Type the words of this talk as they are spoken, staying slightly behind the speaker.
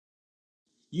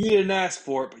You didn't ask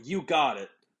for it, but you got it.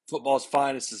 Football's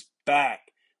Finest is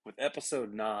back with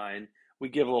episode 9. We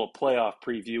give a little playoff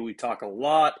preview. We talk a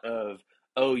lot of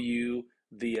OU,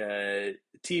 the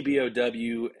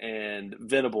TBOW, and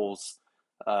Venables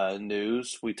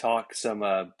news. We talk some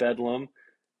Bedlam.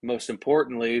 Most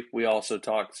importantly, we also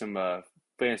talk some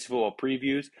fantasy football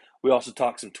previews. We also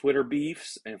talk some Twitter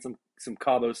beefs and some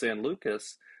Cabo San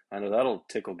Lucas. I know that'll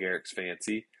tickle Garrett's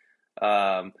fancy.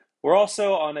 We're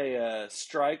also on a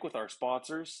strike with our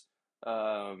sponsors.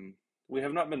 We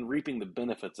have not been reaping the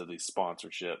benefits of these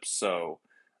sponsorships, so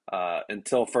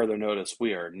until further notice,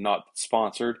 we are not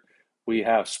sponsored. We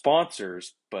have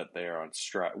sponsors, but they are on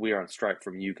strike. We are on strike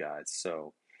from you guys,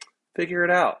 so figure it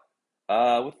out.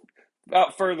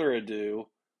 Without further ado,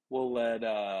 we'll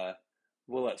let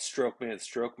Stroke Man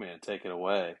take it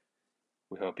away.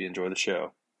 We hope you enjoy the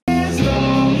show.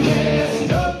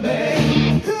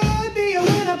 Could be a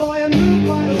winner, boy, and do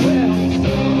quite well.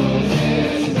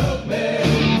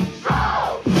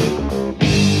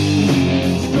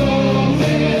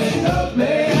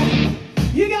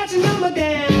 You got your number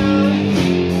down.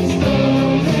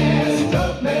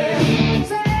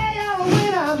 Say you're a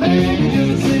winner, baby,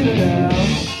 just sit it down.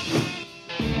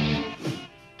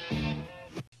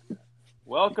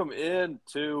 Welcome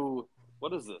into,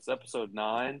 what is this, episode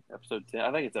 9? Episode 10?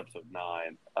 I think it's episode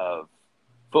 9 of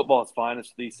Football's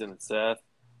Finest with Ethan and Seth.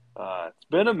 It's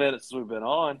been a minute since we've been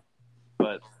on,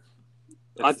 but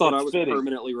I thought I was fitting.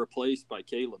 permanently replaced by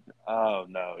Caleb. Oh,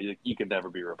 no, you could never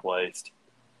be replaced.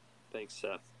 Thanks,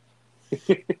 Seth.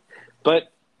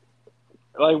 But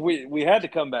like we had to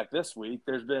come back this week.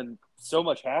 There's been so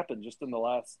much happened just in the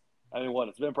last,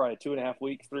 it's been probably 2.5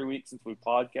 weeks, 3 weeks since we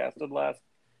podcasted last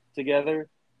together.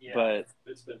 Yeah, but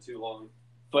it's been too long.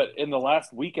 But in the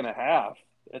last week and a half,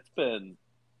 it's been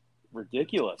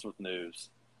ridiculous with news.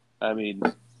 I mean,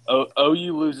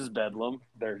 OU loses Bedlam.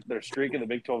 Their streak in the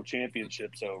Big 12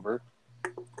 championship's over.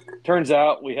 Turns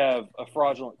out we have a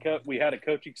fraudulent we had a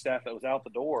coaching staff that was out the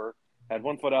door, had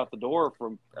one foot out the door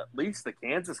from at least the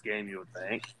Kansas game, you would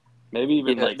think. Maybe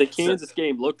even the Kansas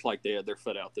game looked like they had their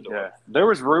foot out the door. Yeah. There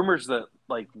was rumors that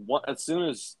as soon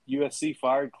as USC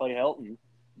fired Clay Helton,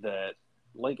 that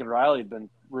Lincoln Riley had been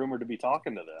rumored to be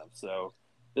talking to them. So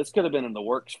this could have been in the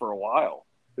works for a while.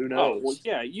 Who knows? Oh, well,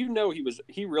 yeah,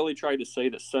 he really tried to say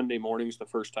that Sunday morning's the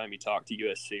first time he talked to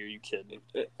USC. Are you kidding?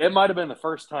 It might have been the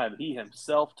first time he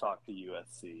himself talked to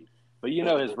USC. But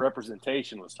his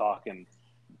representation was talking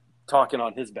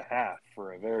on his behalf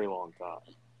for a very long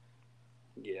time.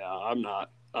 Yeah, I'm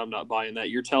not buying that.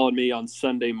 You're telling me on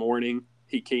Sunday morning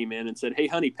he came in and said, "Hey,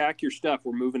 honey, pack your stuff.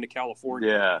 We're moving to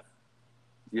California."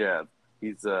 Yeah.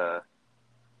 He's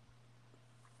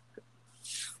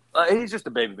just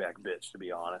a baby back bitch, to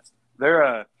be honest.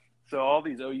 They're so all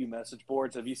these OU message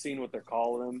boards. Have you seen what they're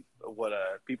calling them? What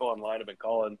people online have been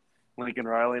calling Lincoln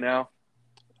Riley now?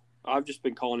 I've just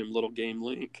been calling him Little Game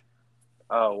Link.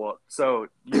 Oh well, so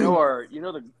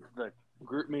the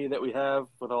group me that we have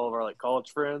with all of our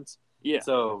college friends. Yeah.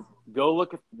 So go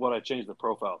look at what I changed the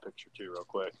profile picture to real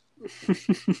quick.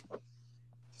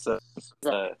 So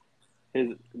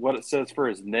what it says for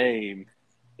his name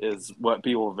is what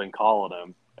people have been calling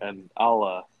him, and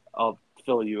I'll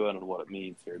fill you in on what it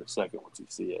means here in a second once you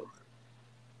see it.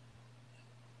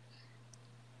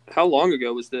 How long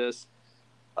ago was this?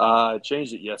 I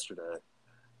changed it yesterday.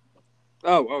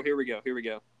 Oh, here we go.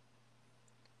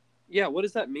 Yeah, what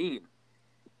does that mean?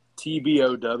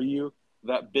 TBOW,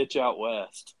 that bitch out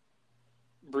west.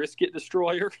 Brisket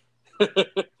Destroyer?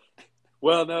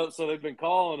 Well, no, so they've been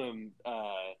calling him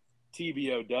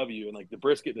TBOW, and the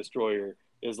Brisket Destroyer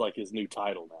is his new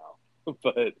title now.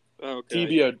 But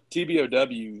okay.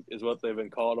 TBOW is what they've been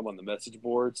calling him on the message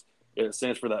boards. It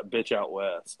stands for that bitch out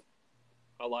west.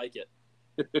 I like it.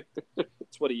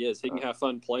 That's what he is. He can have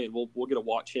fun playing. We'll get to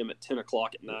watch him at 10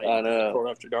 o'clock at night. I know. Or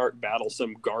after dark, battle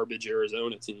some garbage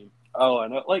Arizona team. Oh, I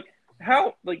know.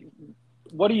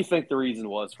 What do you think the reason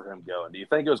was for him going? Do you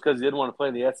think it was because he didn't want to play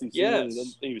in the SEC?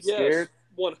 Yes. He was scared?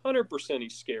 100%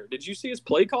 he's scared. Did you see his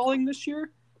play calling this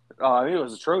year? Oh, it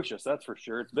was atrocious, that's for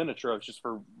sure. It's been atrocious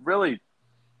for really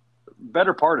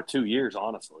better part of 2 years,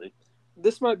 honestly.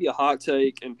 This might be a hot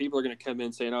take, and people are going to come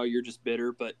in saying, "Oh, you're just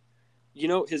bitter." But,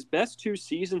 his best 2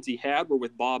 seasons he had were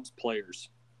with Bob's players.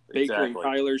 Baker and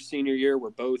Kyler's senior year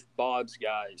were both Bob's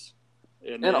guys.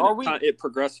 And then it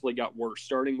progressively got worse,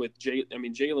 starting with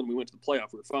Jalen, we went to the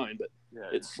playoff, we were fine, but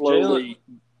it slowly.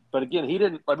 But again, he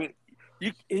didn't.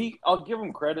 I'll give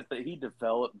him credit that he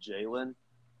developed Jalen,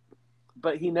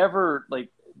 but he never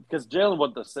because Jalen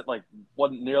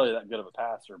wasn't nearly that good of a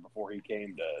passer before he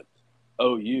came to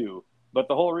OU. But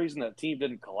the whole reason that team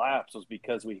didn't collapse was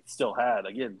because we still had,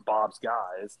 again, Bob's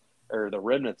guys, or the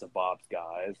remnants of Bob's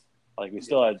guys. Like, we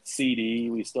still had CD,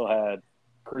 we still had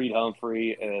Creed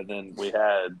Humphrey, and then we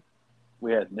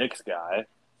had Nick's guy.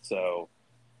 So,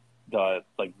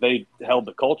 they held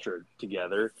the culture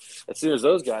together. As soon as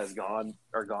those guys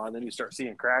are gone, then you start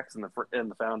seeing cracks in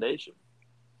the foundation.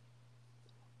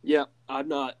 Yeah, I'm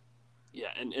not. Yeah,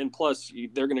 and plus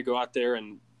they're going to go out there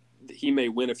and he may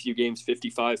win a few games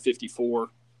 55-54.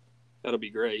 That'll be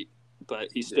great. But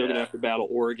he's still going to have to battle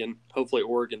Oregon. Hopefully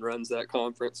Oregon runs that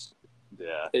conference.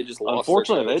 Yeah. They just lost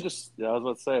Unfortunately, their coach. I was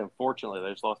about to say, unfortunately,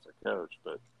 they just lost their coach.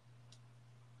 But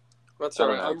that's all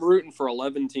right. I'm rooting for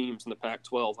 11 teams in the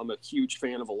Pac-12. I'm a huge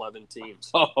fan of 11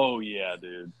 teams. Oh, yeah,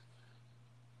 dude.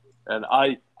 And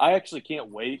I actually can't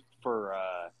wait for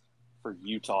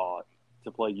Utah to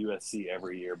play USC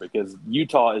every year, because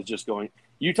Utah's going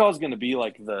to be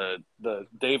like the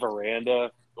Dave Aranda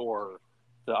or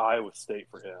the Iowa State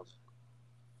for him.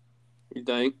 You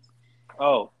think?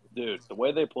 Oh, dude, the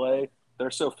way they play,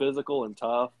 they're so physical and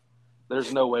tough.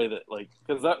 There's no way that,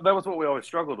 because that was what we always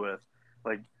struggled with.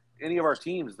 Like, any of our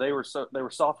teams, they were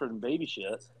softer than baby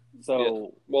shit. So yeah.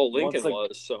 Well, Lincoln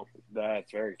was, so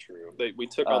that's very true. We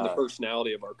took on the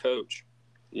personality of our coach.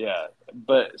 Yeah,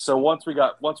 but so once we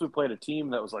played a team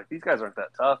that was like, these guys aren't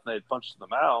that tough, and they'd punch in the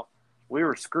mouth, we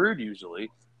were screwed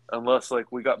usually, unless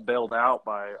we got bailed out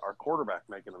by our quarterback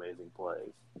making amazing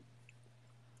plays.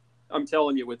 I'm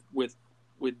telling you, with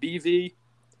BV,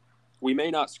 we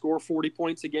may not score 40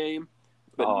 points a game,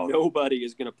 but nobody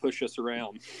is going to push us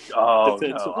around. Oh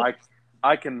no,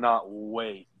 I cannot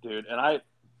wait, dude. And I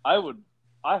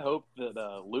hope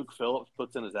that Luke Phillips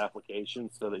puts in his application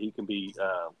so that he can be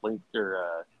Brent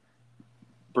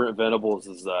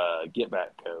Venables' get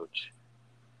back coach.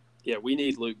 Yeah, we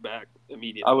need Luke back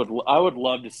immediately. I would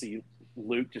love to see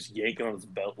Luke just yanking on his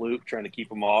belt loop, trying to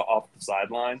keep him off the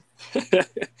sideline.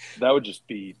 That would just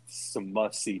be some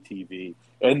must see TV.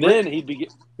 And then he'd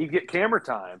get camera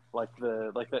time, like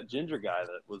that ginger guy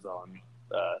that was on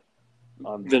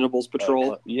Venables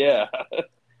Patrol. Yeah.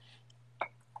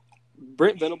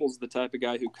 Brent Venables is the type of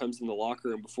guy who comes in the locker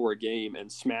room before a game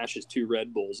and smashes 2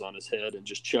 Red Bulls on his head and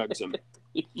just chugs them.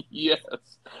 Yes.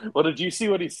 Well, did you see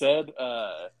what he said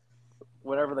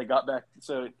whenever they got back?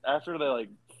 So after they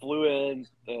flew in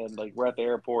and we're at the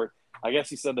airport, I guess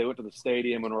he said they went to the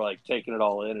stadium and were taking it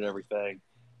all in and everything.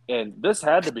 And this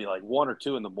had to be 1 or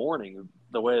 2 in the morning,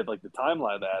 the way the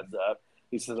timeline adds up.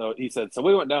 He said, so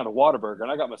we went down to Whataburger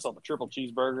and I got myself a triple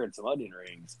cheeseburger and some onion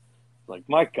rings.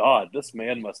 My God, this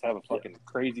man must have a fucking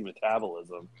crazy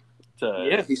metabolism.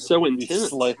 He's so intense.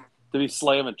 To be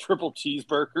slamming triple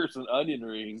cheeseburgers and onion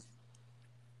rings.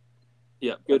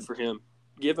 Yeah, good for him.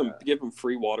 Give him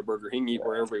free Whataburger. He can eat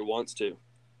wherever he wants to.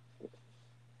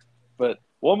 But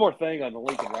one more thing on the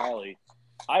Lincoln Riley,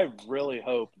 I really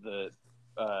hope that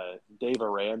Dave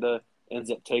Aranda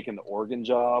ends up taking the Oregon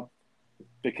job,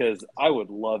 because I would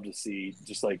love to see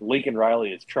just Lincoln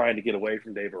Riley is trying to get away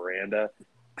from Dave Aranda.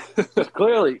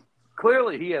 clearly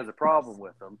he has a problem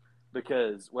with him,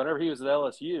 because whenever he was at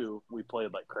LSU, we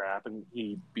played like crap and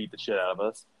he beat the shit out of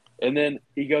us. And then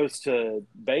he goes to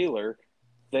Baylor.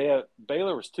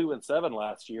 Baylor was 2-7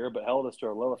 last year, but held us to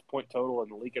our lowest point total in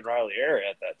the Lincoln Riley era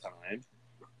at that time.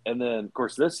 And then, of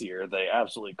course, this year they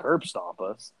absolutely curb stomp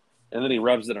us. And then he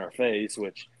rubs it in our face,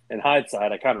 which, in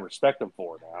hindsight, I kind of respect him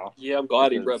for now. Yeah, I'm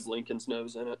glad he rubbed Lincoln's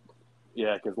nose in it.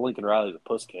 Yeah, because Lincoln Riley's a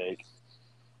puss cake.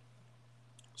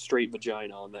 Straight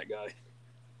vagina on that guy.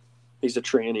 He's a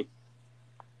tranny.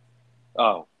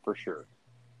 Oh, for sure.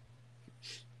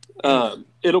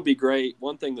 It'll be great.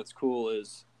 One thing that's cool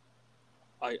is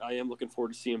I am looking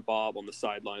forward to seeing Bob on the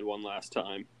sideline one last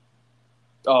time.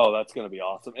 Oh, that's going to be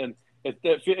awesome. And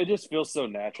it just feels so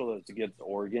natural that it's against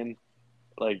Oregon.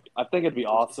 I think it'd be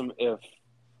awesome if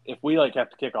we have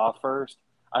to kick off first.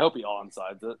 I hope he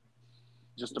onsides it,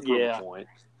 just to prove a point.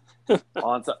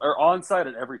 Onside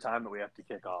at every time that we have to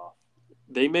kick off.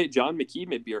 John McKee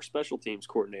may be our special teams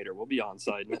coordinator. We'll be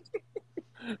onsiding it.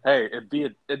 Hey, it'd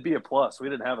be a plus. We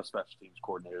didn't have a special teams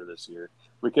coordinator this year.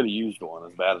 We could have used one,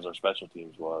 as bad as our special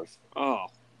teams was. Oh,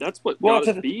 that's what got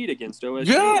us beat against OSU.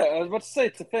 Yeah, I was about to say,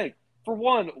 to think. For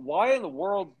one, why in the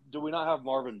world do we not have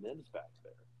Marvin Mims back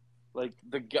there?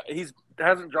 The guy,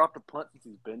 hasn't dropped a punt since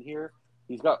he's been here.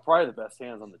 He's got probably the best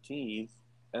hands on the team,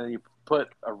 and you put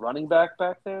a running back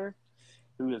there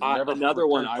who is never another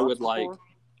one I would like.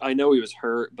 I know he was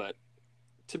hurt, but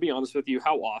to be honest with you,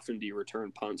 how often do you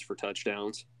return punts for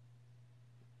touchdowns?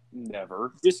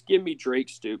 Never. Just give me Drake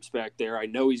Stoops back there. I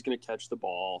know he's going to catch the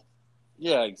ball.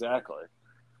 Yeah, exactly.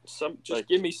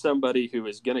 Give me somebody who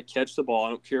is going to catch the ball. I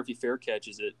don't care if he fair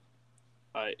catches it.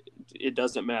 it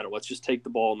doesn't matter. Let's just take the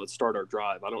ball and let's start our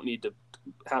drive. I don't need to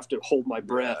have to hold my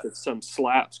breath if some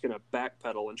slap's going to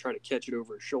backpedal and try to catch it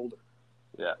over his shoulder.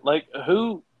 Yeah, like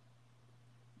who?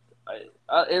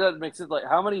 It doesn't make sense. Like,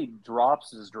 how many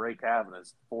drops does Drake have in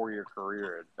his 4-year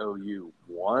career at OU?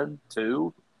 1,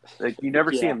 2? Like, you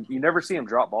never see him. You never see him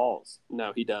drop balls.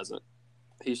 No, he doesn't.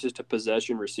 He's just a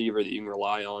possession receiver that you can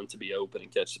rely on to be open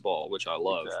and catch the ball, which I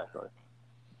love. Exactly.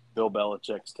 Bill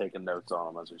Belichick's taking notes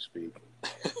on him as we speak.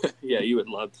 Yeah, you would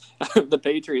love the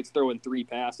Patriots throwing 3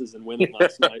 passes and winning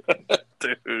last night.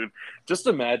 Dude, just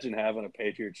imagine having a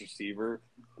Patriots receiver.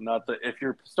 Not that if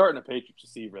you're starting a Patriots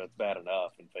receiver, that's bad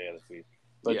enough in fantasy.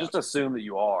 But just assume that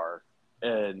you are,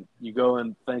 and you go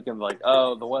in thinking like,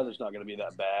 oh, the weather's not going to be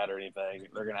that bad or anything.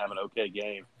 They're going to have an okay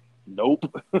game. Nope.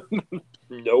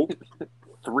 Nope.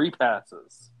 3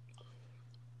 passes.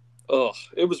 Ugh,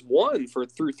 it was 1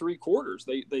 through 3 quarters.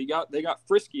 They got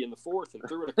frisky in the 4th and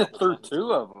threw it a couple through times.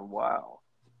 2 of them. Wow.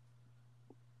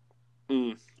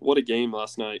 What a game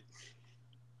last night.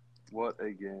 What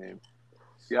a game.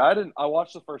 Yeah, I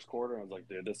watched the first quarter and I was like,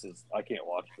 dude, I can't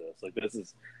watch this. Like,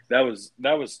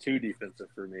 that was too defensive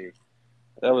for me.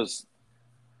 I'll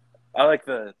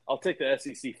take the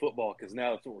SEC football because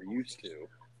now that's what we're used to.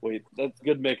 That's a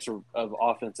good mix of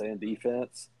offense and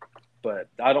defense, but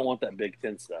I don't want that Big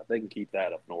Ten stuff. They can keep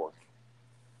that up north.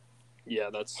 Yeah,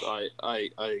 I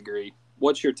agree.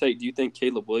 What's your take? Do you think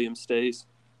Caleb Williams stays?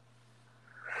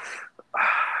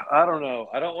 I don't know.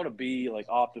 I don't want to be like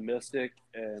optimistic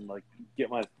and like get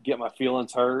my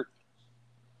feelings hurt.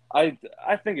 I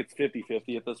think it's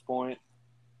 50-50 at this point.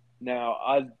 Now,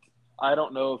 I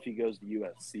don't know if he goes to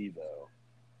USC though.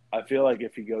 I feel like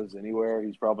if he goes anywhere,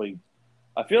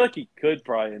 I feel like he could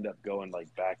probably end up going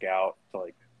like back out to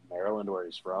like Maryland where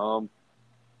he's from,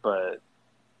 but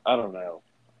I don't know.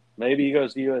 Maybe he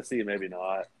goes to USC, maybe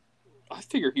not. I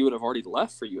figure he would have already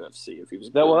left for UFC if he was.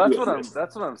 Well,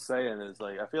 that's what I'm saying is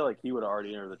like I feel like he would have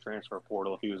already entered the transfer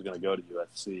portal if he was going to go to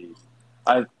USC.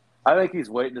 I think he's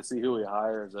waiting to see who he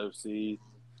hires OC.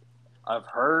 I've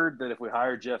heard that if we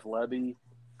hire Jeff Lebby,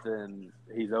 then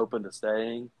he's open to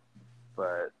staying,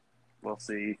 but we'll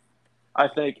see. I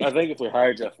think if we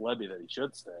hire Jeff Lebby, that he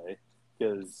should stay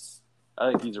because I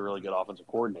think he's a really good offensive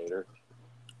coordinator.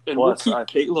 And plus, we'll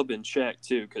keep Caleb in check,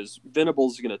 too, because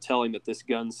Venables is going to tell him that this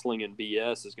gunslinging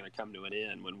BS is going to come to an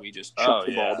end when we just chuck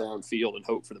the ball downfield and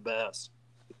hope for the best.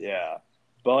 Yeah.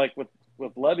 But, like,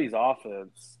 with Levy's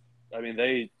offense, I mean,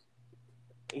 they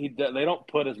don't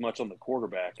put as much on the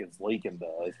quarterback as Lincoln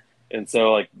does. And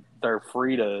so, like, they're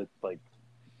free to, like,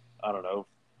 I don't know,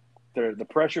 the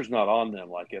pressure's not on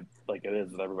them like it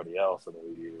is with everybody else in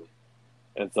OU.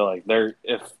 And so, like,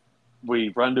 if we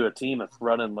run to a team that's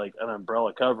running like an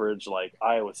umbrella coverage like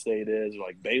Iowa State is or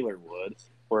like Baylor would,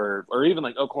 or even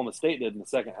like Oklahoma State did in the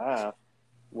second half,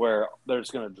 where they're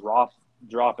just going to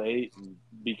drop 8 and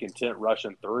be content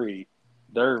rushing 3.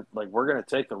 They're like, we're going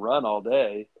to take the run all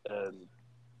day, and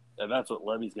that's what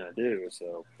Levy's going to do.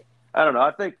 So I don't know.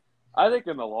 I think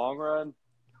in the long run,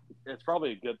 it's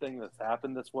probably a good thing that's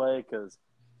happened this way because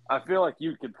I feel like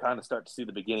you could kind of start to see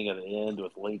the beginning of the end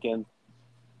with Lincoln.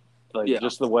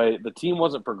 Just the way the team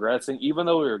wasn't progressing, even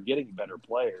though we were getting better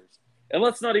players. And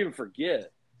let's not even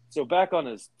forget, so back on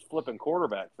his flipping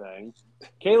quarterback thing,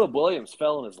 Caleb Williams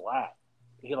fell in his lap.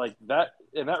 He like that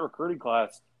in that recruiting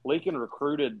class, Lincoln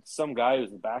recruited some guy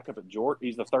who's the backup at Georgia.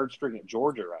 He's the 3rd string at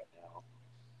Georgia right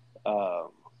now.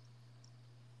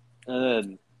 And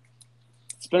then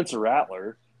Spencer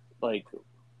Rattler, like,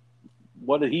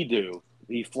 what did he do?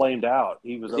 He flamed out.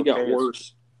 He got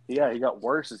worse. He got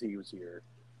worse as he was here.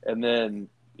 And then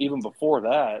even before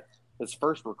that, his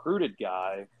first recruited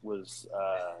guy was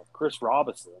Chris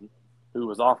Robinson, who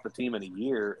was off the team in a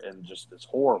year and just is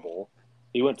horrible.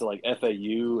 He went to like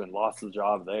FAU and lost the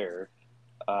job there.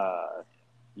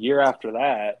 Year after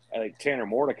that, I think Tanner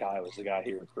Mordecai was the guy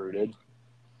he recruited.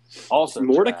 Also,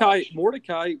 Mordecai,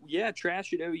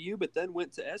 trash at OU, but then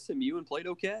went to SMU and played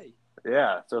okay.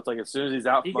 Yeah, so it's like as soon as he's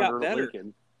out from under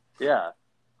Lincoln,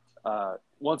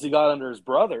 once he got under his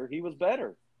brother, he was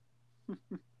better.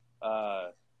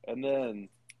 And then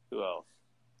who else?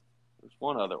 There's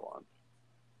one other one.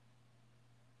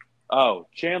 Oh,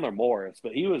 Chandler Morris,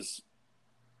 but he was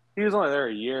only there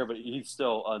a year, but he's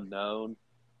still unknown.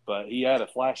 But he had a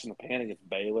flash in the pan against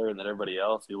Baylor, and then everybody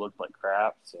else, he looked like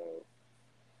crap. So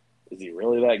is he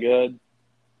really that good?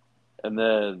 And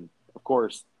then, of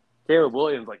course, Caleb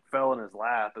Williams like fell in his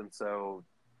lap, and so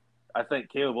I think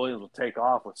Caleb Williams will take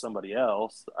off with somebody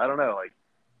else. I don't know, like.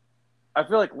 I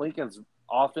feel like Lincoln's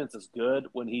offense is good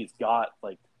when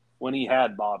when he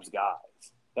had Bob's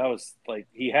guys. That was like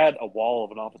he had a wall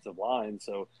of an offensive line,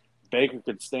 so Baker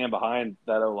could stand behind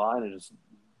that O-line and just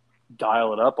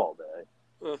dial it up all day.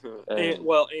 And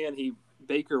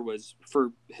Baker was,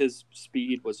 for his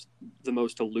speed, was the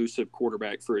most elusive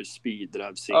quarterback for his speed that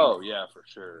I've seen. Oh yeah, for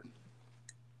sure.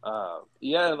 And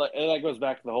that goes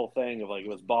back to the whole thing of like it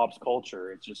was Bob's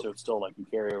culture. It's just so it's still like you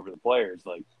carry over the players.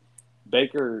 Like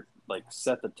Baker like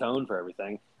set the tone for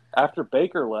everything. After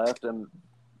Baker left, and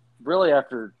really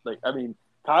after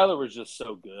Kyler was just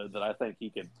so good that I think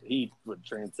he would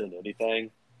transcend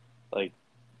anything. Like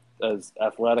as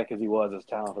athletic as he was, as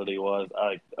talented he was,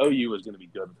 OU was going to be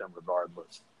good with him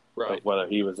regardless, right? Like, whether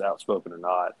he was outspoken or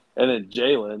not. And then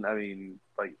Jalen, I mean,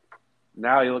 like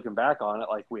now you're looking back on it,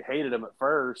 like we hated him at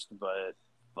first, but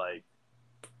like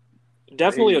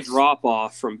definitely a drop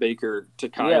off from Baker to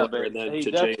Kyler, and then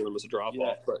to Jalen was a drop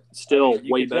off, but still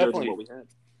way better than what we had.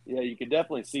 Yeah, you could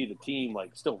definitely see the team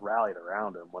like still rallied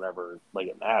around him whenever like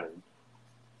it mattered,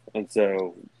 and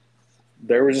so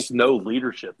there was just no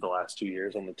leadership the last 2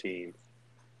 years on the team.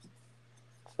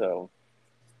 So,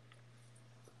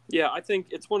 yeah, I think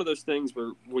it's one of those things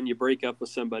where when you break up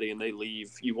with somebody and they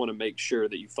leave, you want to make sure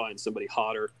that you find somebody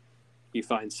hotter, you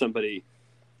find somebody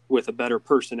with a better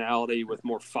personality, with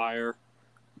more fire,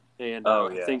 and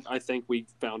I think we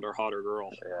found our hotter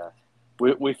girl. Yeah,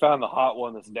 we found the hot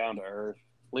one that's down to earth.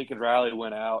 Lincoln Riley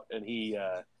went out and he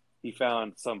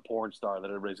found some porn star that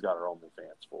everybody's got her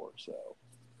OnlyFans for. So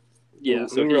yeah,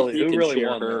 who really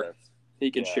won her? This?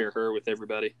 He can share her with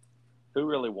everybody. Who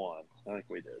really won? I think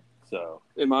we did. So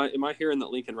am I hearing that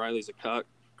Lincoln Riley's a cuck?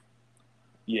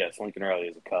 Yes, Lincoln Riley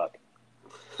is a cuck.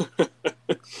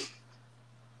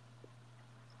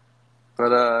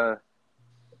 But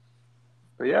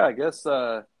yeah, I guess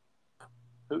it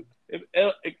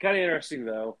kind of interesting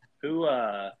though. Who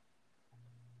I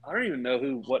don't even know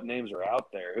what names are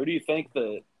out there. Who do you think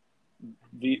the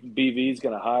BV is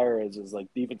going to hire as his like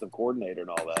defensive coordinator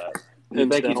and all that? Do you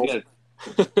think he's going to?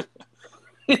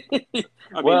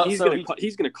 I mean,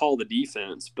 he's going to call the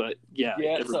defense, but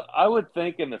yeah. So I would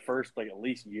think in the first like at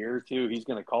least year or two, he's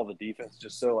going to call the defense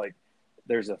just so like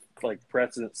there's a like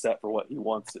precedent set for what he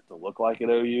wants it to look like at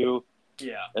OU.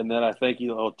 Yeah, and then I think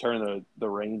he'll turn the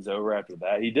reins over after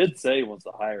that. He did say he wants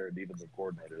to hire a defensive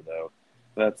coordinator though.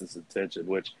 That's his intention,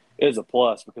 which is a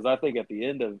plus because I think at the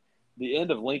end of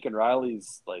Lincoln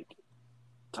Riley's like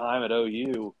time at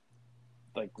OU,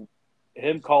 like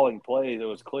him calling plays, it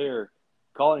was clear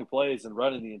calling plays and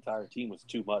running the entire team was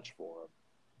too much for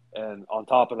him. And on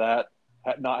top of that,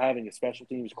 not having a special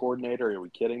teams coordinator, are we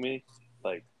kidding me?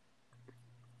 Like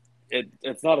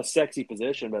it's not a sexy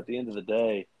position, but at the end of the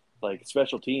day, like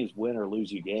special teams win or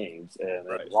lose you games, and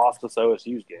it lost us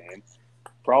OSU's game.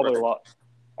 Probably a lot.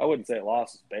 I wouldn't say it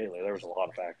lost us Baylor. There was a lot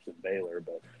of factors in Baylor,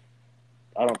 but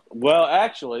I don't. Well,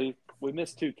 actually, we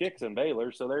missed 2 kicks in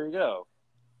Baylor, so there you go.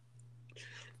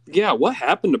 Yeah, what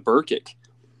happened to Burkitt?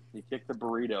 He kicked the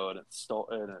burrito and it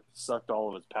sucked all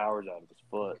of his powers out of his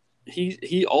foot.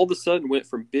 He all of a sudden went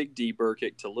from Big D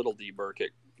Burkitt to Little D Burkitt.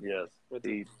 Yes,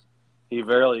 he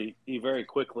very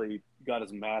quickly got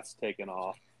his mask taken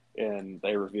off, and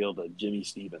they revealed a Jimmy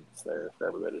Stevens there for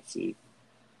everybody to see.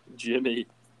 Jimmy,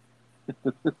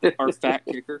 our fat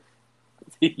kicker.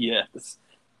 Yes.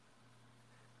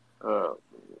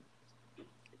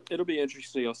 It'll be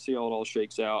interesting. I'll see how it all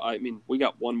shakes out. I mean, we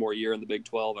got one more year in the Big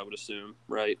 12, I would assume,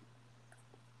 right?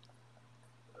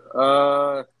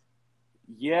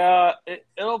 Yeah,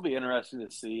 it'll be interesting to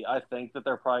see. I think that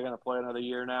they're probably going to play another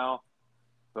year now,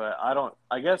 but I don't know.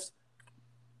 I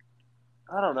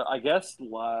guess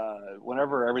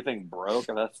whenever everything broke,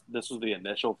 and this was the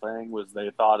initial thing, was they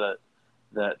thought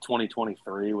that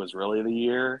 2023 was really the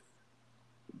year,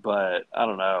 but I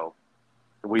don't know.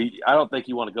 I don't think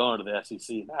you want to go into the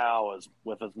SEC now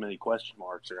with as many question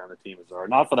marks around the team as there are.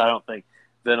 Not that I don't think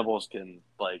Venables can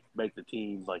like make the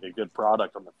team like a good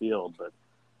product on the field, but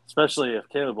especially if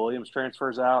Caleb Williams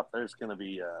transfers out, there's going to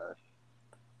be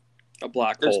a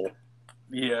black hole.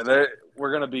 Yeah, we're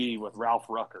going to be with Ralph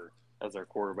Rucker as our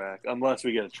quarterback, unless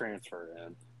we get a transfer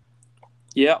in.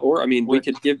 Yeah, or I mean, we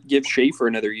could give Schaefer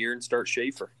another year and start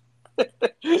Schaefer on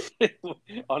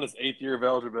his 8th year of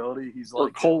eligibility. He's or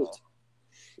like Colt.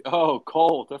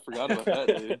 Colt! I forgot about that,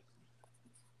 dude.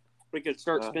 We could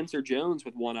start Spencer Jones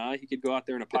with one eye. He could go out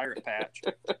there in a pirate patch.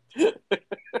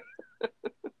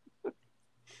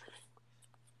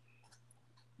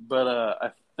 But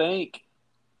I think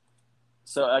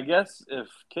so. I guess if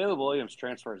Caleb Williams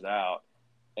transfers out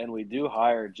and we do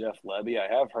hire Jeff Lebby, I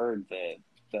have heard that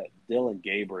Dylan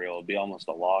Gabriel will be almost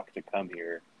a lock to come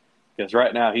here because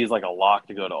right now he's like a lock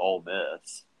to go to Ole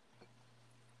Miss.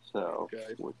 So,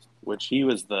 which he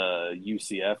was the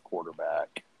UCF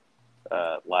quarterback.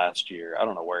 last year. I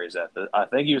don't know where he's at. I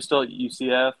think he was still at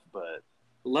UCF, but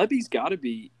Lebby's got to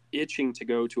be itching to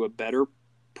go to a better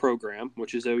program,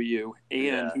 which is OU,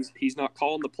 and he's not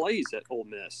calling the plays at Ole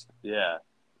Miss. Yeah.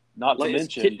 Not to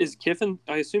mention, is Kiffin?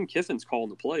 I assume Kiffin's calling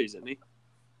the plays, isn't he?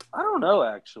 I don't know,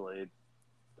 actually.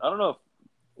 I don't know if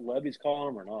Lebby's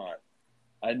calling them or not.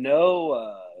 I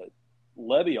know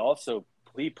Lebby also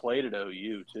he played at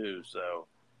OU too, so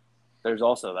there's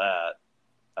also that.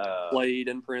 Played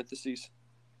in parentheses.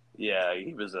 Yeah,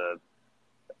 he was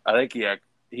I think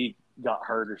he got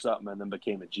hurt or something and then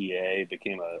became a GA,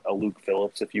 became a Luke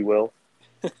Phillips, if you will.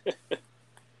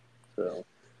 So,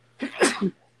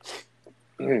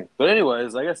 but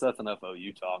anyways, I guess that's enough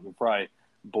OU talk. We probably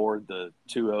bored the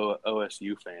two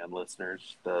OSU fan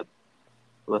listeners that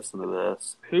listen to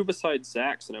this. Who besides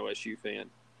Zach's an OSU fan?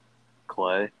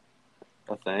 Clay,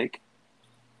 I think.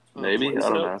 Maybe. I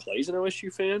don't know. Clay's an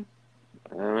OSU fan?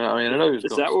 I know he was.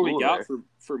 Is that what we got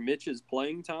for Mitch's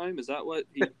playing time? Is that what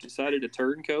he decided to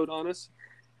turncoat on us?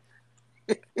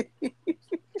 Did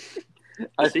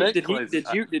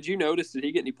you notice? Did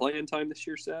he get any playing time this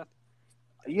year, Seth?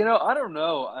 I don't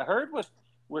know. I heard with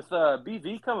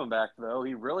BV coming back though,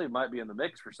 he really might be in the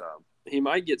mix for some. He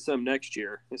might get some next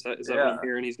year. Is that what I'm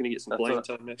hearing? He's going to get some playing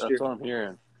time next year. That's what I'm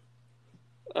hearing.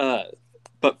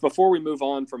 But before we move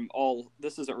on from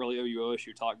this isn't really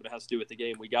OSU talk, but it has to do with the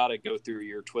game. We got to go through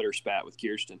your Twitter spat with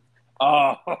Kirsten.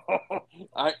 Oh,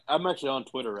 I'm actually on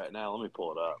Twitter right now. Let me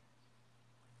pull it up.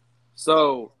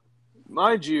 So,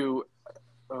 mind you,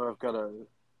 I've got to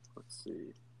let's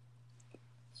see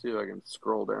if I can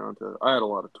scroll down to. I had a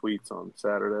lot of tweets on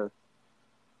Saturday.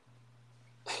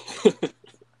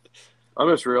 I'm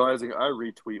just realizing I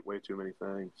retweet way too many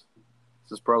things.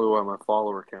 This is probably why my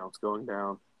follower count's going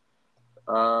down.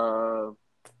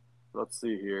 Let's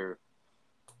see here.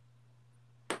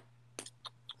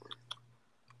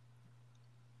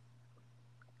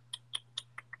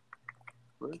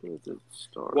 Where did it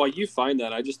start? While you find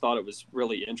that, I just thought it was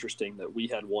really interesting that we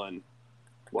had won,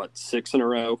 6 in a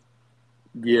row?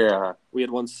 Yeah. We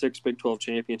had won 6 Big 12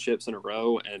 championships in a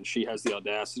row, and she has the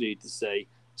audacity to say,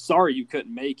 sorry you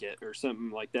couldn't make it, or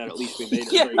something like that. At least we made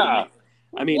it. Yeah.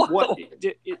 I mean, what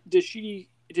does she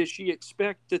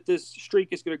expect that this streak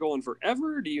is going to go on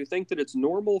forever? Do you think that it's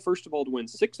normal, first of all, to win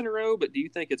 6 in a row, but do you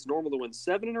think it's normal to win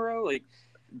 7 in a row?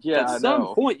 At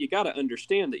some point, you got to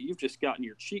understand that you've just gotten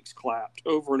your cheeks clapped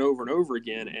over and over and over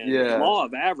again, and the law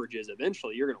of averages,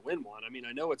 eventually you're going to win one. I mean,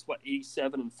 I know it's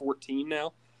 87-14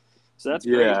 now, so that's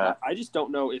great. I just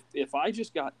don't know if I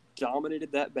just got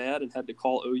dominated that bad and had to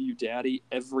call OU daddy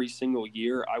every single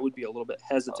year, I would be a little bit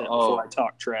hesitant before I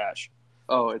talk trash.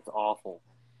 Oh, it's awful.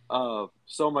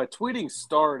 So my tweeting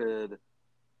started,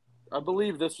 I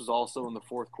believe this was also in the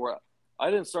fourth quarter.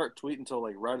 I didn't start tweeting until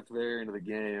right at the very end of the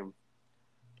game.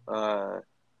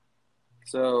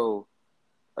 So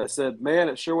I said, man,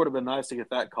 it sure would have been nice to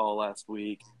get that call last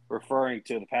week, referring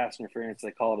to the pass interference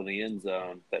they called in the end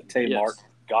zone that Tay Mark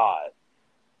got.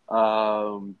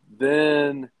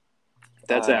 Then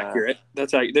that's accurate.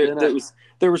 That's accurate.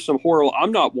 There was some horrible.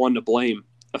 I'm not one to blame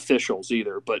officials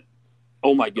either, but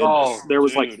oh my goodness, there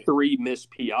was 3 missed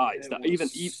PIs. Even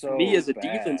me as a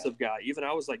defensive guy, even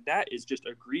I was like, that is just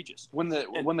egregious. When the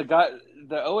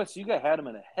OSU guy had him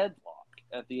in a headlock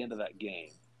at the end of that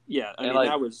game. Yeah, I mean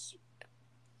that was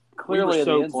clearly we were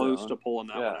so close to pulling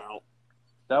that one out.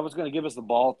 That was going to give us the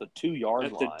ball at the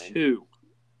 2-yard line. At the 2.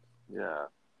 Yeah.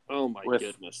 Oh my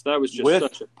goodness, that was just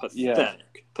such a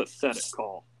pathetic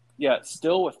call. Yeah,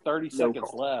 still with 30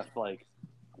 seconds left,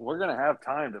 we're going to have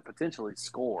time to potentially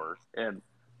score. And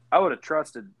I would have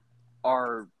trusted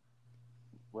I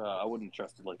wouldn't have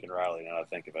trusted Lincoln Riley now I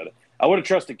think about it. I would have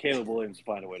trusted Caleb Williams to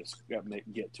find a way to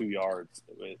get 2 yards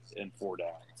in 4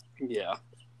 downs. Yeah.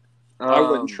 I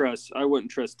wouldn't trust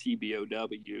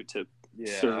TBOW to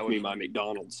serve me my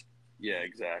McDonald's. Yeah,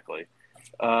 exactly.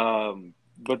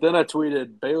 But then I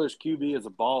tweeted, Baylor's QB is a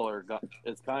baller.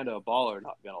 It's kind of a baller,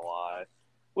 not going to lie.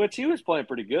 Which he was playing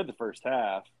pretty good the first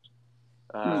half.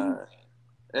 And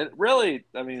really,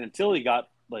 I mean, until he got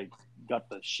the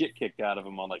shit kicked out of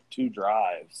him on 2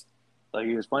 drives,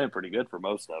 he was playing pretty good for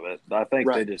most of it. I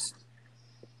think they just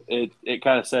it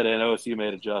kind of set in. OSU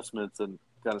made adjustments and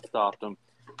kind of stopped them.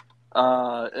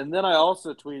 And then I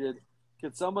also tweeted,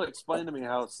 "Could someone explain to me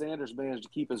how Sanders managed to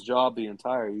keep his job the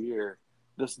entire year?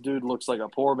 This dude looks like a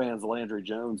poor man's Landry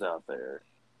Jones out there."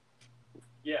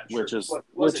 Yeah, which is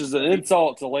an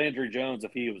insult to Landry Jones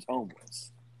if he was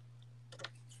homeless.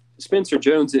 Spencer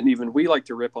Jones didn't even. We like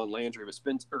to rip on Landry, but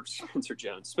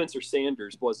Spencer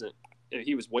Sanders wasn't.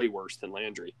 He was way worse than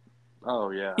Landry.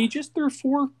 Oh yeah. He just threw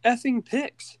 4 effing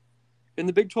picks. in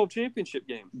the Big 12 championship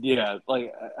game. Yeah,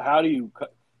 like how do you?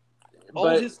 All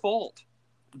But his fault.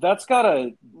 that's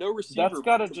gotta. No receiver. That's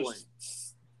gotta to just. blame.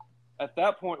 At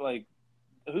that point, like,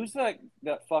 who's that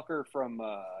fucker from?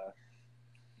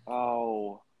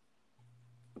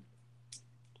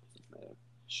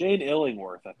 Shane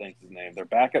Illingworth, I think is his name. Their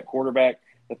backup quarterback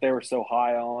that they were so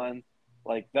high on.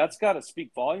 Like, that's got to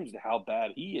speak volumes to how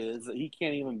bad he is that he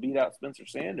can't even beat out Spencer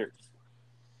Sanders.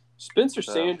 Spencer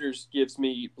Sanders gives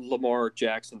me Lamar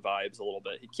Jackson vibes a little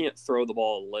bit. He can't throw the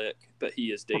ball a lick, but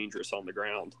he is dangerous on the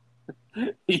ground.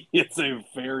 He is a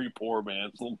very poor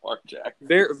man, Lamar Jackson.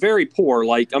 Very, very poor.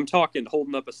 Like, I'm talking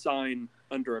holding up a sign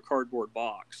under a cardboard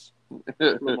box.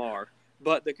 Lamar.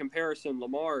 But the comparison,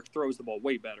 Lamar throws the ball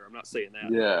way better. I'm not saying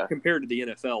that. Yeah. Compared to the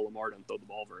NFL, Lamar doesn't throw the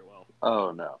ball very well. Oh,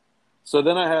 no. So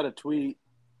then I had a tweet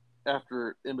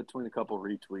after, in between a couple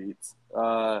retweets,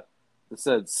 that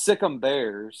said, "Sick 'em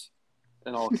Bears,"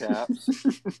 in all caps.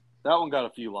 That one got a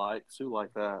few likes. Who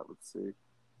liked that? Let's see.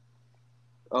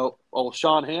 Oh,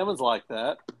 Sean Hammond's like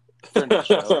that. Friend of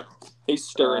the show. He's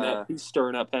stirring up. He's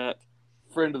stirring up Heck.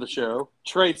 Friend of the show.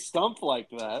 Trey Stump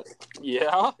like that.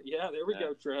 Yeah. There we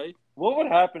go, Trey. What would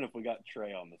happen if we got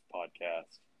Trey on this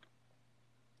podcast?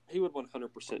 He would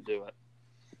 100% do it.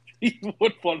 He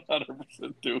would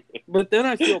 100% do it. But then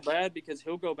I feel bad because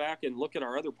he'll go back and look at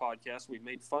our other podcasts. We've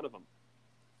made fun of him.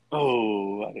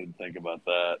 Oh, I didn't think about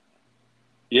that.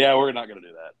 Yeah, we're not going to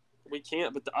do that. We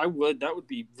can't, but I would. That would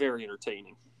be very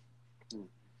entertaining.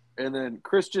 And then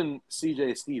Christian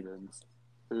C.J. Stevens,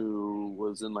 who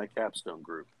was in my capstone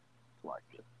group,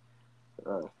 liked it.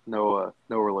 No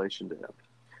relation to him.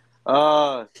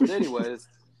 But anyways,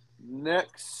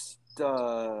 next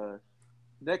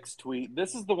tweet.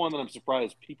 This is the one that I'm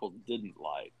surprised people didn't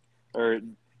like. Or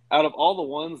out of all the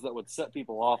ones that would set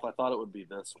people off, I thought it would be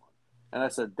this one. And I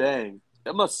said, "Dang,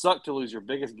 it must suck to lose your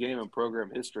biggest game in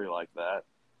program history like that."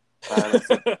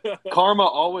 Karma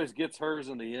always gets hers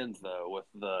in the end, though,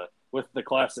 with the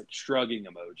classic shrugging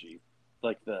emoji,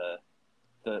 like the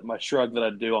my shrug that I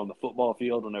do on the football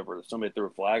field whenever somebody threw a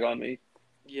flag on me.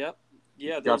 Yep.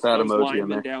 Yeah, got that emoji linemen in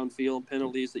there. downfield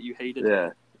penalties that you hated.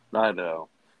 Yeah, I know.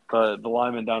 The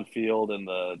linemen downfield and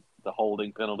the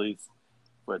holding penalties,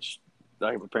 which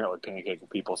I'm apparently pancaking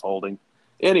people's holding.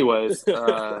 Anyways,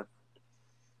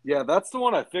 yeah, that's the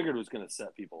one I figured was going to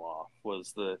set people off.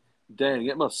 Was the dang,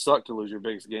 it must suck to lose your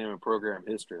biggest game in program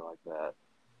history like that.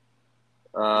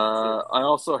 I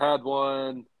also had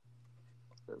one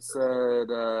that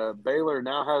said Baylor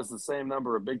now has the same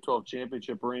number of Big 12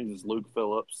 championship rings as Luke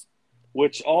Phillips,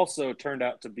 which also turned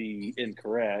out to be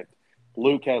incorrect.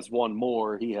 Luke has one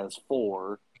more. He has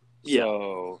 4. Yeah.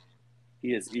 So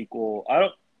he is equal.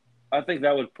 I think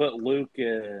that would put Luke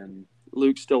in.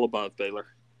 Luke's still above Baylor.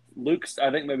 Luke's,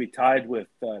 I think, maybe tied with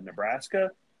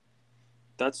Nebraska.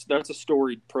 That's a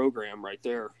storied program right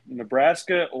there.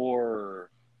 Nebraska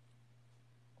or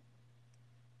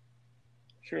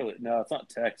surely no, it's not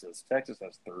Texas. Texas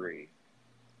has 3.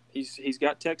 He's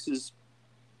got Texas.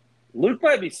 Luke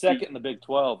might be second in the Big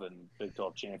 12 in Big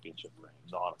 12 championship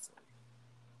rings, honestly.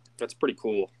 That's pretty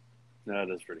cool. That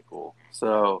is pretty cool.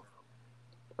 So,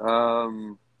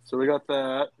 so we got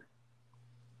that.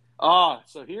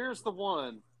 So here's the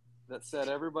one that set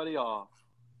everybody off.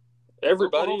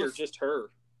 Everybody or just her?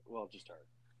 Well, just her.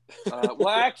 Well,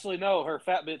 actually, no, her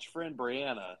fat bitch friend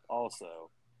Brianna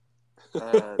also.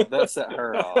 That set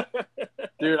her off.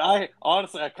 Dude, I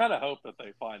honestly kind of hope that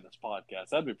they find this podcast.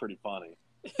 That'd be pretty funny.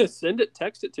 Send it,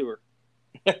 text it to her.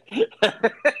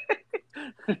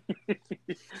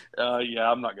 Yeah,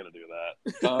 I'm not going to do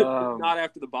that. Not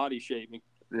after the body shaming.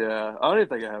 Yeah, I don't even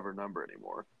think I have her number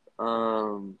anymore.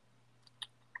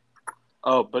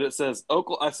 But it says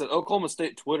I said Oklahoma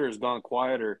State Twitter has gone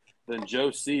quieter than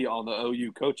Joe C on the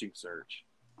OU coaching search.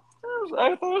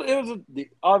 I thought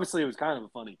obviously it was kind of a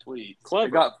funny tweet.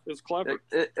 Clever. It was clever.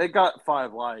 It got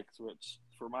 5 likes, which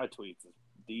for my tweets is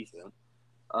decent.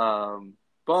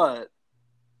 But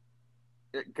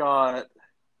it got,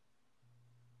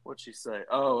 what'd she say?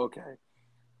 Oh, okay.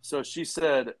 So she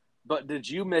said, "But did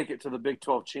you make it to the Big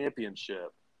 12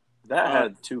 championship?" That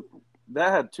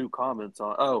had 2 comments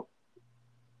on. Oh,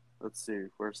 let's see.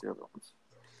 Where's the other ones?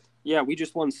 Yeah, we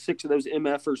just won 6 of those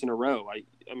MFers in a row. I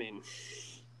mean,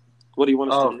 what do you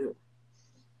want us to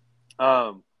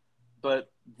do?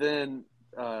 But then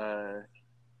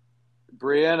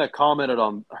Brianna commented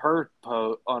on her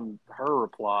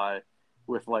reply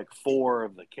with like 4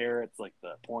 of the carrots, like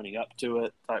the pointing up to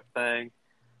it type thing.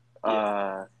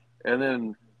 Yeah. And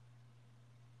then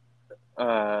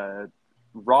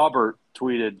Robert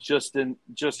tweeted just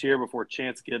here before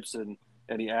Chance Gibson,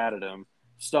 and he added him,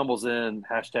 stumbles in,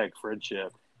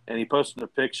 #friendship. and he posted a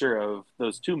picture of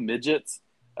those two midgets,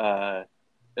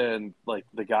 and like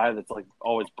the guy that's like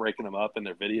always breaking them up in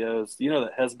their videos. You know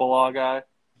the Hezbollah guy?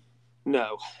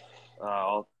 No.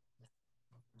 I'll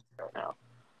go now.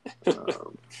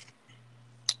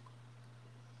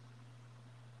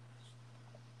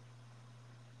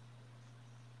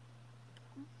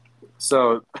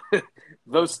 So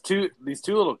these two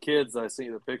little kids I sent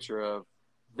you the picture of,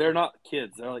 they're not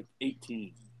kids. They're like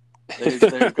 18.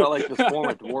 They've got like this form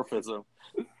of dwarfism.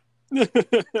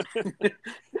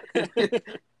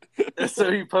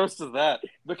 So he posted that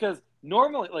because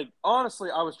normally, like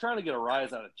honestly, I was trying to get a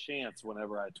rise out of Chance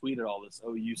whenever I tweeted all this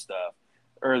OU stuff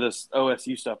or this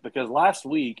OSU stuff because last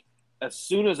week, as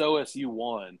soon as OSU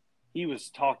won, he was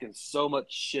talking so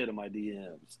much shit in my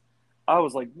DMs. I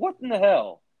was like, what in the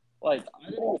hell? Like, I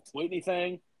didn't tweet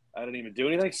anything. I didn't even do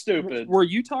anything stupid. Were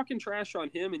you talking trash on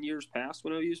him in years past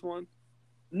when OU's won?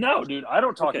 No, dude, I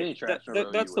don't talk any trash.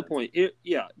 That's the point.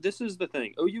 This is the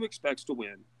thing. OU expects to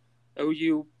win.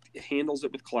 OU handles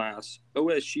it with class.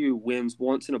 OSU wins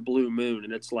once in a blue moon,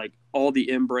 and it's like all the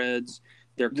inbreds,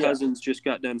 their cousins just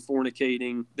got done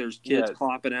fornicating. There's kids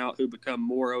popping out who become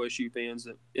more OSU fans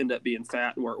that end up being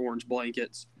fat and wear orange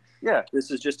blankets. Yeah. This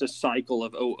is just a cycle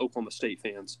of Oklahoma State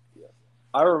fans. Yeah.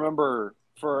 I remember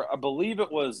I believe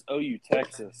it was OU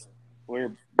Texas,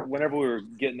 whenever we were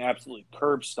getting absolutely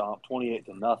curb stomped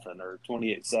 28-0 or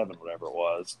 28-7, whatever it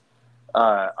was,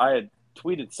 I had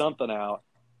tweeted something out,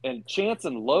 and Chance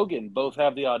and Logan both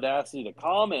have the audacity to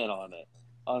comment on it,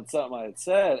 on something I had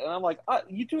said. And I'm like,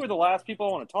 you two are the last people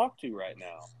I want to talk to right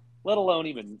now, let alone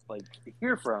even like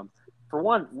hear from. For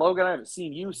one, Logan, I haven't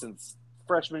seen you since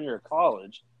freshman year of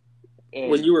college.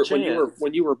 When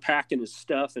you were packing his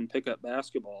stuff and pick up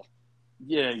basketball.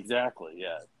 Yeah, exactly.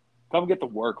 Yeah. Come get to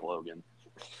work, Logan.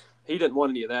 He didn't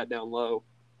want any of that down low.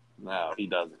 No, he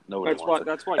doesn't. Nobody wants it.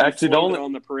 That's why he floated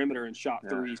on the perimeter and shot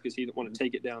threes because he didn't want to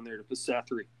take it down there to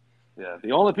Sethry. Yeah,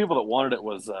 the only people that wanted it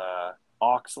was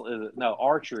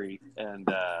archery and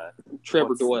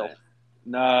Trevor Doyle.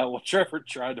 Trevor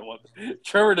tried to want.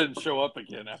 Trevor didn't show up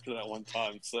again after that one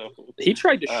time. So he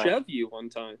tried to shove you one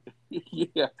time.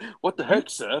 Yeah, what the heck,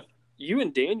 Seth? You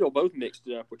and Daniel both mixed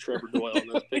it up with Trevor Doyle in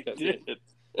those pickup games.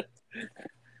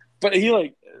 But he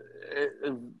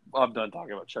I'm done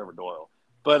talking about Trevor Doyle.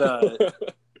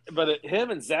 But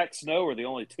him and Zach Snow were the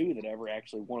only two that ever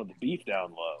actually wanted the beef down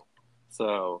low.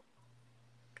 So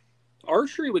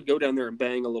archery would go down there and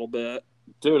bang a little bit.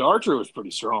 Dude, Archer was pretty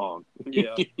strong.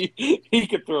 Yeah. He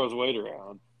could throw his weight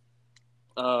around.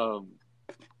 But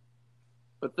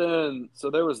then,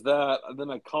 so there was that. And then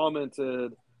I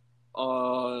commented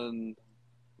on.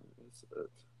 What is it?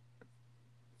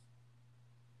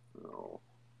 Oh,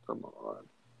 come on.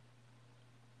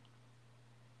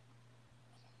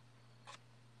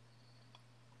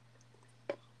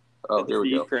 Oh, here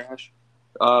we go. Crash.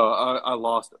 Oh, I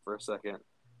lost it for a second.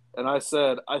 And I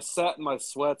said, I sat in my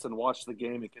sweats and watched the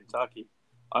game in Kentucky.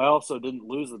 I also didn't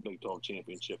lose the Big 12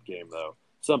 championship game, though.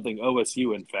 Something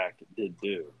OSU, in fact, did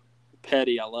do.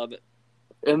 Petty, I love it.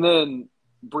 And then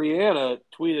Brianna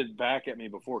tweeted back at me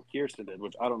before Kirsten did,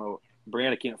 which I don't know.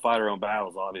 Brianna can't fight her own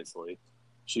battles, obviously.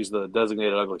 She's the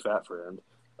designated ugly fat friend.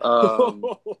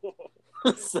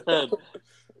 Said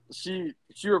she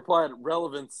replied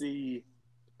relevancy,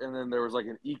 and then there was like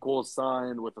an equal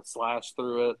sign with a slash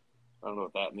through it. I don't know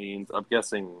what that means. I'm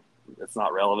guessing it's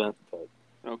not relevant, but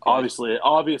obviously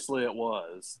it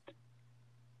was.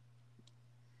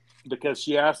 Because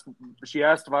she asked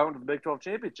if I went to the Big 12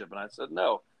 championship, and I said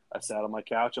no. I sat on my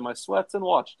couch in my sweats and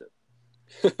watched it.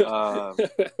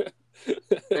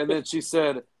 And then she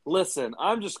said, "Listen,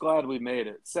 I'm just glad we made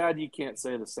it. Sad you can't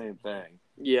say the same thing."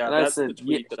 Yeah, and that's the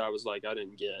tweet that I was like, I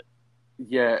didn't get.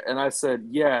 Yeah, and I said,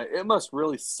 yeah, it must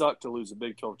really suck to lose a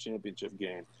Big 12 championship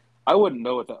game. I wouldn't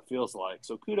know what that feels like,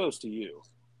 so kudos to you.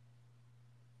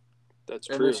 That's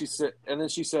true. And then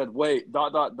she said, wait, ...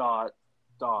 Bedlam, ?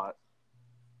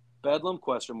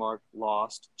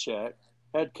 Lost, check.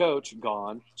 Head coach,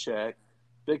 gone, check.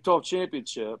 Big 12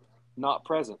 championship, not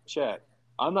present, check.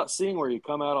 I'm not seeing where you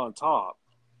come out on top.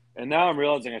 And now I'm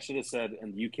realizing I should have said,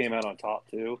 and you came out on top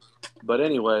too. But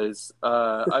anyways,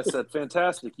 I said,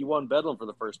 fantastic. You won Bedlam for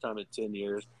the first time in 10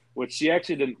 years, which she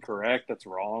actually didn't correct. That's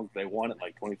wrong. They won it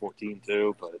like 2014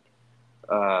 too, but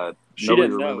she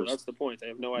didn't know. That's the point. They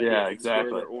have no idea. Yeah,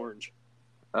 exactly. They're orange.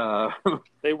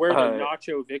 They wear the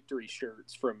Nacho Victory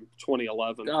shirts from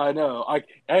 2011. I know.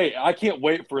 I can't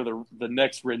wait for the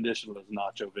next rendition of those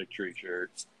Nacho Victory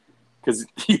shirts because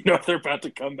they're about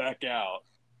to come back out.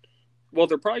 Well,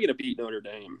 they're probably going to beat Notre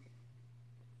Dame.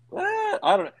 I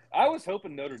don't know. I was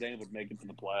hoping Notre Dame would make it to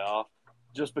the playoff.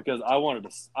 just because I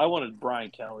wanted Brian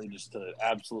Kelly just to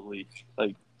absolutely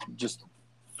just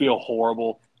feel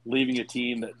horrible leaving a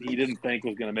team that he didn't think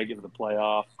was going to make it to the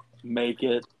playoff, make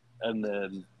it, and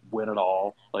then win it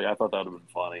all. I thought that would have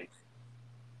been funny.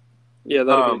 Yeah,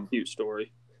 that would be a cute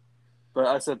story. But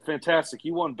I said, fantastic.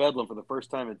 You won Bedlam for the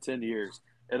first time in 10 years.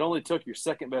 It only took your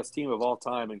second-best team of all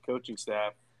time and a coaching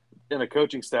staff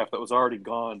that was already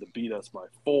gone to beat us by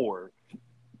 4.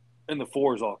 And the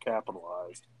 4 is all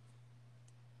capitalized.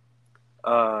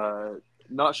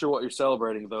 Not sure what you're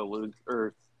celebrating, though,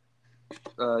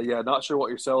 not sure what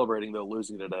you're celebrating, though,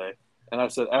 losing today. And I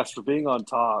said, as for being on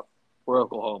top, we're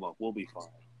Oklahoma. We'll be fine.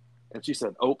 And she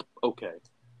said, oh, okay.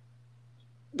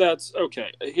 That's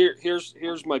okay.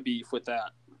 Here's my beef with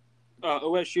that.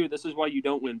 OSU, this is why you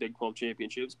don't win Big 12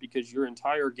 championships, because your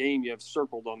entire game you have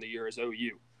circled on the year as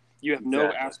OU. You have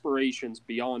no aspirations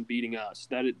beyond beating us.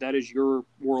 That is your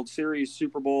World Series,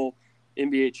 Super Bowl,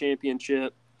 NBA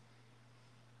championship,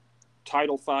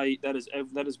 title fight. That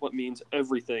is what means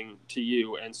everything to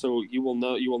you. And so you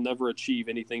will never achieve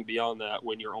anything beyond that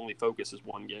when your only focus is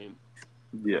one game.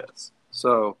 Yes.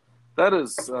 So that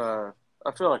is. I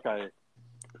feel like I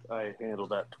handled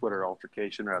that Twitter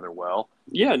altercation rather well.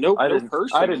 Yeah, no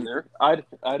person in there. I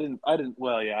didn't.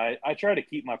 Well, yeah, I try to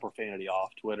keep my profanity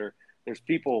off Twitter. There's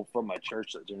people from my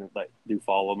church that do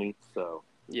follow me. So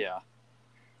yeah,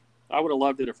 I would have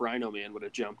loved it if Rhino Man would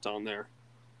have jumped on there.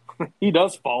 He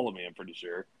does follow me, I'm pretty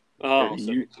sure. Oh,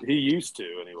 he used to,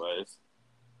 anyways.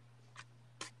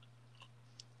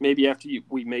 Maybe after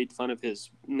we made fun of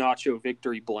his Nacho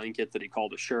Victory blanket that he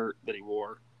called a shirt that he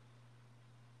wore.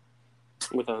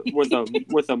 With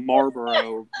a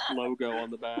Marlboro logo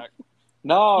on the back.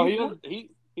 No, he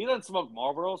doesn't smoke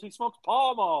Marlboros. He smokes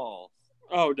Pall Malls.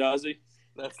 Oh, does he?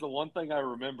 That's the one thing I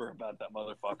remember about that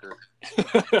motherfucker.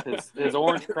 his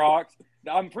orange Crocs.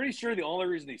 I'm pretty sure the only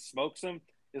reason he smokes them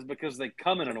is because they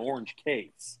come in an orange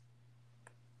case.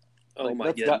 Oh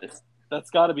my goodness! That's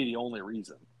got to be the only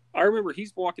reason. I remember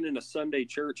he's walking into Sunday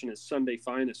church in his Sunday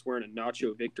finest wearing a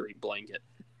Nacho Victory blanket.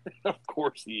 Of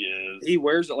course he is. He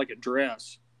wears it like a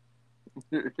dress.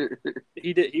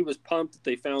 He was pumped that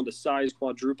they found a size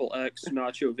quadruple X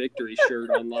Nacho Victory shirt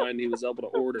online he was able to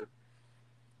order.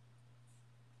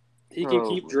 He can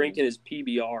keep drinking his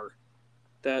PBR.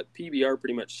 That PBR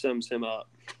pretty much sums him up.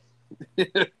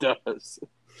 It does.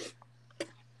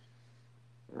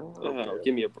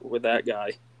 Give me with that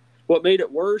guy. What made it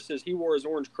worse is he wore his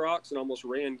orange Crocs and almost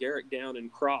ran Garrick down in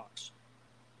Crocs.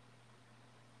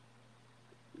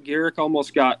 Garrick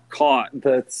almost got caught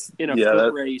in a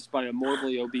foot race by a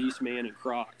morbidly obese man in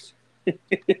Crocs.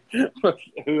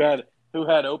 who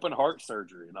had open heart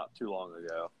surgery not too long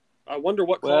ago. I wonder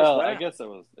what caused that. I guess it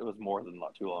was more than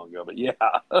not too long ago, but yeah.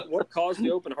 What caused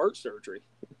the open heart surgery?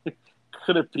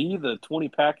 Could it be the 20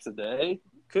 packs a day?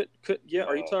 Could yeah?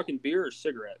 Are you talking beer or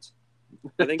cigarettes?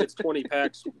 I think it's 20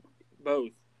 packs,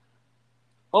 both.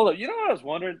 Hold up, you know what I was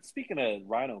wondering? Speaking of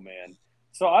Rhino Man,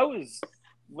 so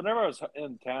whenever I was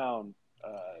in town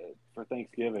for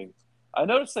Thanksgiving, I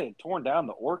noticed they had torn down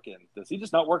the Orkin. Does he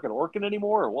just not work at Orkin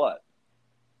anymore, or what?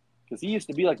 Because he used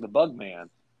to be like the bug man.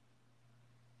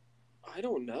 I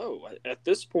don't know. At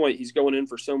this point, he's going in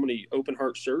for so many open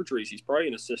heart surgeries. He's probably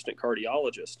an assistant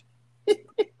cardiologist.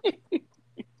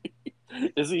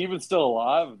 Is he even still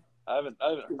alive? I haven't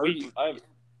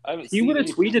heard. He would have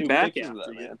tweeted back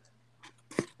after you.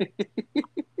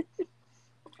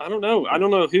 I don't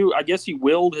know who. I guess he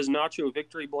willed his Nacho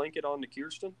Victory blanket onto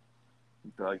Kirsten.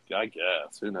 I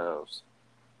guess. Who knows?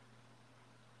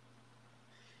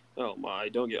 Oh my!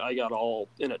 I got all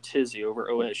in a tizzy over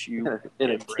OSU. In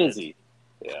a tizzy.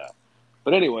 Yeah.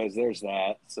 But anyways, there's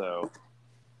that. So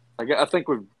I think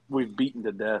we've beaten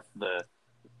to death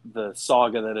the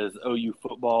saga that is OU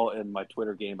football and my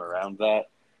Twitter game around that.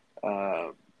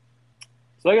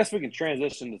 So I guess we can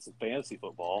transition to some fantasy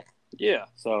football. Yeah.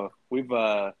 So we've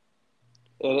it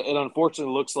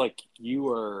unfortunately looks like you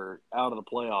are out of the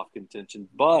playoff contention,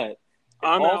 but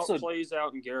I'm also, out, Clay's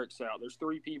out, and Garrick's out. There's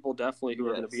 3 people definitely who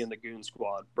are going to be in the Goon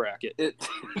Squad bracket.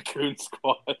 Goon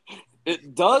Squad.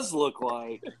 It does look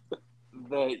like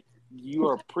that you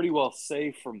are pretty well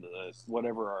safe from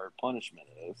whatever our punishment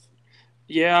is.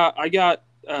 Yeah, I got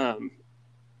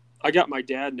my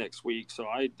dad next week, so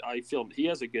I feel he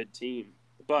has a good team,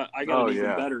 but I got an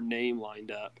even better name lined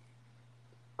up.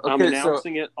 Okay, I'm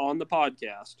announcing it on the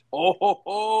podcast.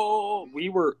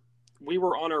 We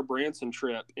were on our Branson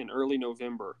trip in early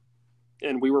November,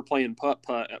 and we were playing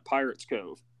putt-putt at Pirates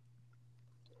Cove.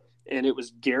 And it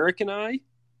was Garrick and I,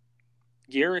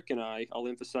 I'll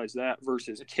emphasize that,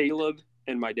 versus Caleb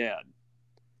and my dad.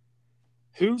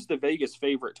 Who's the Vegas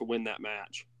favorite to win that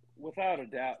match? without a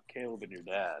doubt, Caleb and your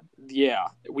dad. Yeah,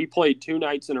 we played 2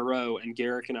 nights in a row, and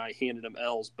Garrick and I handed him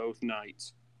L's both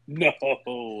nights. No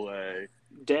way.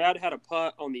 Dad had a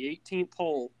putt on the 18th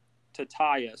hole to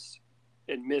tie us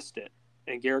and missed it,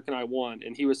 and Garrick and I won.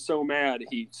 And he was so mad,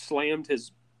 he slammed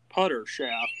his putter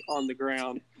shaft on the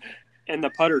ground, and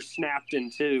the putter snapped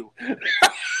in two.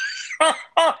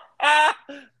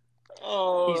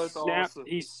 Awesome.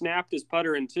 He snapped his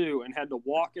putter in two and had to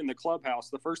walk in the clubhouse.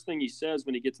 The first thing he says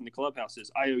when he gets in the clubhouse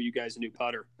is, "I owe you guys a new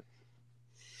putter."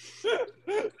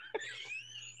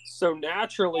 So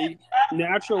naturally,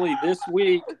 this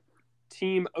week,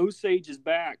 Team Osage is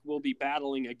back. We'll be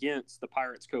battling against the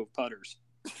Pirates Cove putters.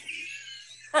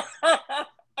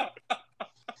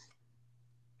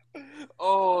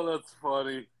 Oh, that's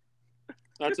funny.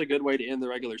 That's a good way to end the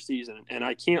regular season, and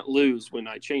I can't lose when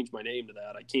I change my name to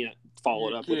that. I can't follow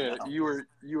it up with that. You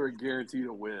were guaranteed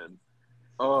a win.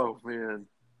 Oh man.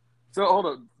 So hold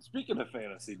on. Speaking of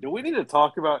fantasy, do we need to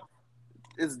talk about,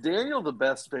 is Daniel the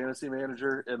best fantasy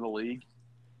manager in the league?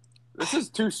 This is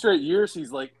 2 straight years.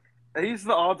 He's the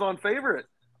odds-on favorite.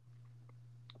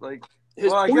 Like,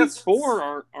 his I points guess for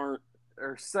aren't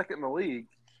or second in the league.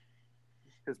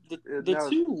 The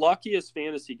 2 luckiest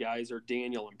fantasy guys are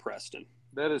Daniel and Preston.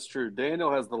 That is true. Daniel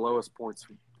has the lowest points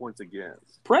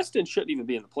against. Preston shouldn't even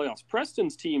be in the playoffs.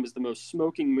 Preston's team is the most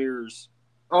smoking mirrors.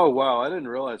 Oh, wow. I didn't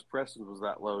realize Preston was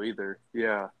that low either.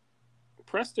 Yeah.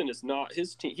 Preston is not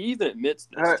his team. He even admits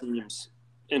that his team's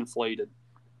inflated.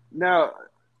 Now,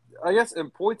 I guess in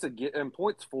points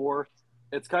for,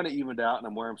 it's kind of evened out and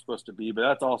I'm where I'm supposed to be, but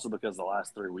that's also because the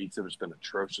last 3 weeks have just been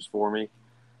atrocious for me.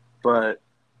 But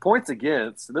points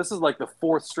against, this is like the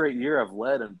 4th straight year I've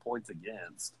led in points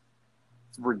against.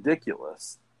 It's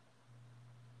ridiculous.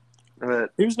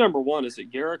 But, who's number 1? Is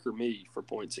it Garrick or me for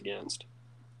points against?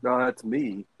 No, that's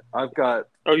me. I've got.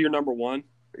 Oh, you're number 1?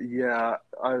 Yeah,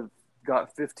 I've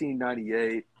got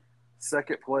 1598.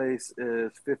 Second place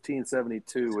is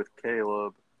 1572 with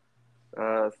Caleb.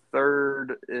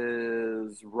 Third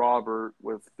is Robert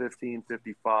with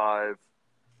 1555.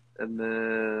 And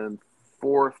then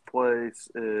 4th place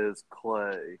is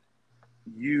Clay.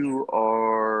 You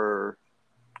are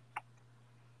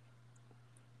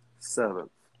 7th.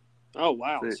 Oh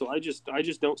wow! So I just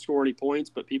don't score any points,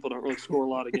 but people don't really score a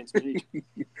lot against me.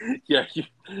 Yeah,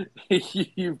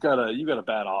 you've got a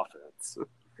bad offense.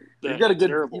 You've got a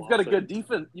good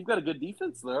defense. You've got a good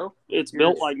defense though. It's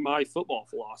built like my football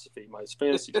philosophy, my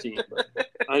fantasy team. But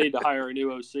I need to hire a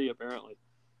new OC apparently.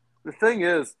 The thing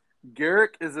is,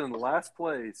 Garrick is in last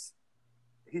place.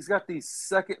 He's got the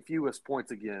second fewest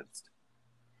points against.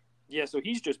 Yeah, so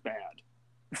he's just bad.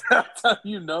 That's how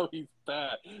you know he's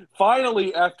bad.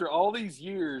 Finally, after all these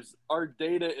years, our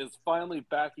data is finally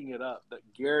backing it up that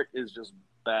Garrett is just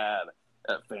bad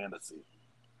at fantasy.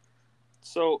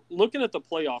 So, looking at the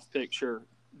playoff picture,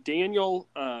 Daniel's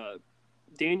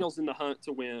in the hunt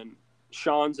to win.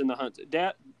 Sean's in the hunt.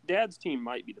 Dad's team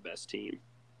might be the best team.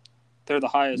 They're the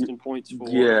highest in points for.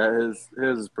 Yeah, his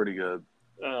is pretty good.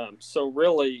 So,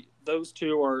 really, those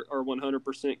 2 are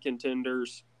 100%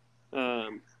 contenders.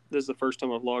 This is the first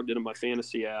time I've logged into my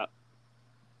fantasy app,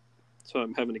 so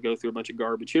I'm having to go through a bunch of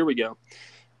garbage. Here we go.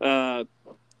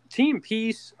 Team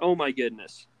Peace, oh my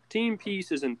goodness. Team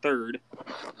Peace is in 3rd.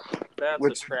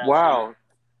 That's wow.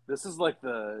 This is like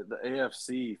the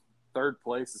AFC. 3rd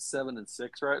place is 7-6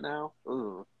 right now.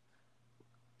 Ugh.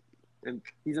 And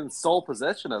he's in sole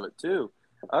possession of it too.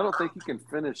 I don't think he can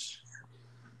finish.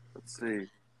 Let's see.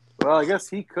 Well, I guess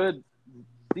he could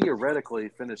theoretically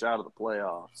finish out of the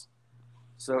playoffs.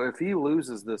 So if he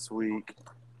loses this week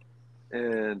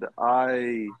and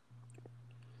I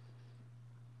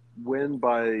win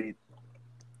by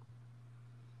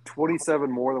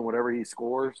 27 more than whatever he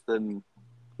scores, then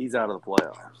he's out of the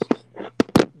playoffs.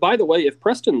 By the way, if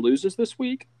Preston loses this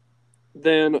week,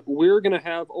 then we're going to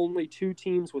have only 2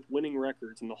 teams with winning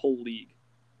records in the whole league.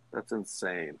 That's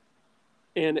insane.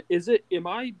 And am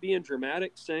I being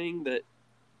dramatic saying that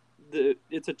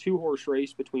it's a 2-horse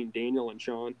race between Daniel and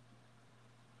Sean?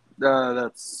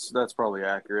 That's probably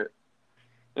accurate.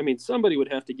 I mean, somebody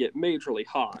would have to get majorly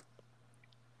hot.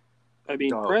 I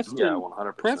mean,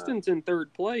 Preston's in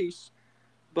 3rd place,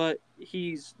 but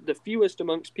he's the fewest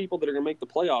amongst people that are going to make the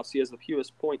playoffs. He has the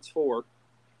fewest points for.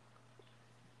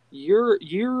 You're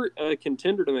a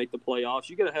contender to make the playoffs.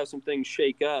 You got to have some things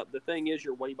shake up. The thing is,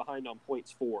 you're way behind on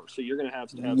points for, so you're going to have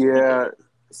to have. Yeah.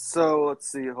 So let's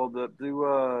see. Hold up.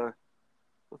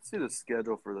 Let's see the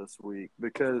schedule for this week,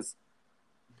 because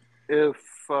if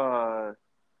I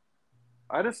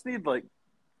just need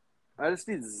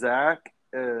Zach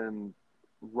and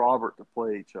Robert to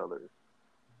play each other.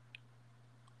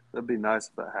 That'd be nice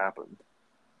if that happened.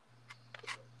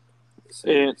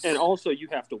 And also you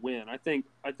have to win. I think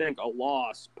a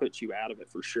loss puts you out of it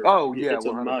for sure. Oh yeah, it's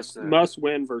 100%. a must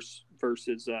win versus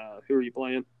who are you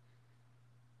playing?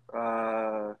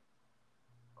 I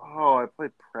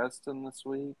played Preston this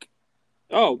week.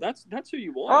 Oh, that's who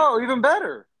you want. Oh, even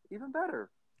better. Even better.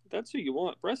 That's who you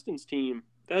want. Preston's team,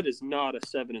 that is not a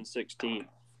 7-6 team.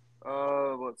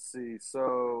 Let's see.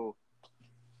 So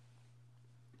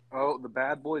the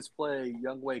Bad Boys play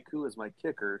Younghoe Koo as my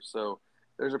kicker, so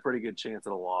there's a pretty good chance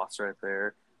of a loss right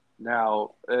there.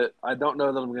 Now, I don't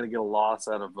know that I'm going to get a loss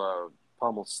out of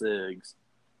Pummel Sigs,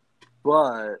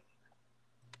 but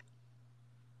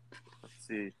let's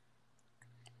see.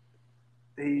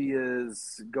 He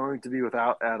is going to be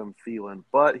without Adam Thielen,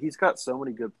 but he's got so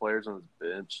many good players on his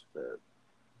bench that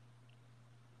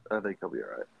I think he'll be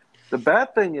all right. The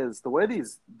bad thing is the way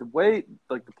the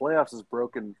playoffs is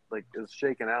broken, is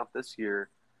shaken out this year,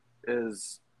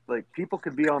 is people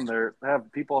could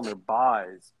have people on their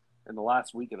buys in the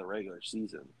last week of the regular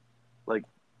season,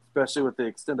 especially with the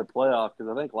extended playoff.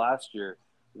 Because I think last year,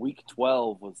 week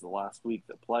 12 was the last week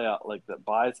that that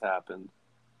buys happened.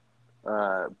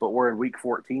 But we're in week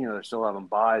 14 and they're still having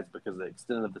buys because they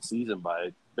extended the season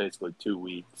by basically 2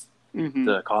 weeks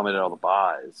to accommodate all the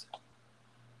buys.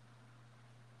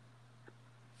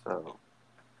 So,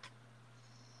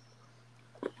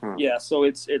 yeah, so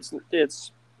it's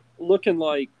looking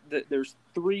like there's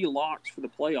 3 locks for the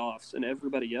playoffs, and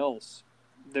everybody else,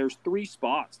 there's 3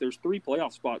 spots. There's 3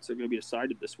 playoff spots that are going to be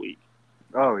decided this week.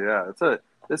 Oh yeah,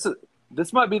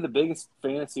 this might be the biggest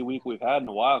fantasy week we've had in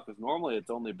a while, because normally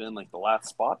it's only been the last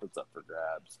spot that's up for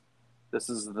grabs. This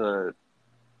is the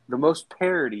most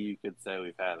parity you could say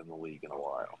we've had in the league in a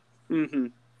while. Mm-hmm.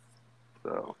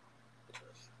 So.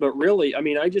 But really, I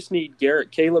mean, I just need Garrett.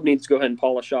 Caleb needs to go ahead and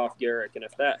polish off Garrett, and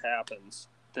if that happens,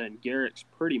 then Garrett's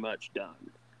pretty much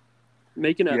done.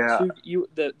 Making up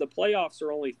the playoffs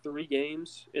are only 3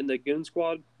 games in the Goon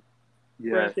Squad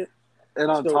bracket. And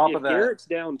on top of that, Garrett's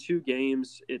down 2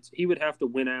 games, he would have to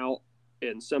win out,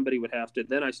 and somebody would have to.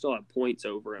 Then I still have points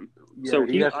over him, so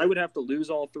I would have to lose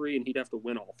all 3, and he'd have to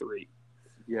win all 3.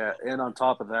 Yeah, and on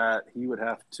top of that, he would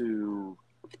have to,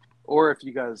 or if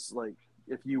you guys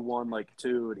if you won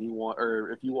 2 and he won,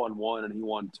 or if you won 1 and he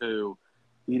won 2,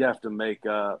 he'd have to make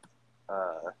up.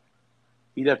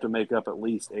 He'd have to make up at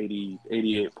least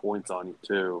 88 points on you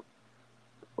too,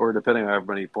 or depending on how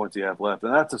many points you have left,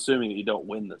 and that's assuming you don't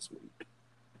win this week.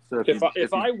 So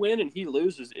if I win and he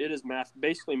loses, it is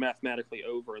basically mathematically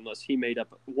over unless he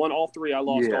won all 3, I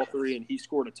lost all 3, and he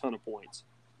scored a ton of points.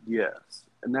 Yes.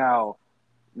 Now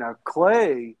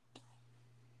Clay.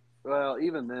 Well,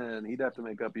 even then, he'd have to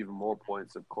make up even more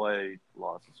points if Clay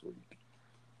lost this week.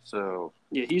 So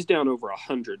yeah, he's down over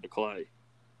 100 to Clay.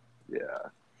 Yeah,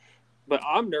 but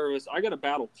I'm nervous. I got to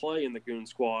battle Clay in the Goon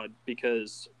Squad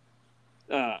because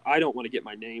I don't want to get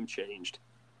my name changed.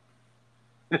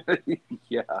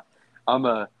 Yeah, I'm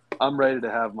ready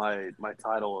to have my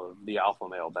title of the Alpha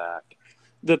Male back.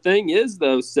 The thing is,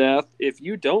 though, Seth, if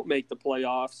you don't make the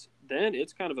playoffs, then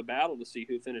it's kind of a battle to see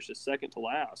who finishes second to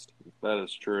last. That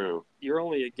is true. You're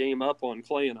only a game up on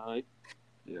Clay and I.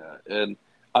 Yeah, and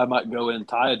I might go in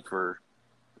tied for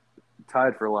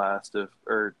last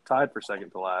tied for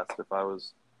second to last if I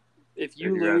was. If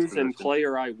you lose and Clay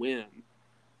or I win.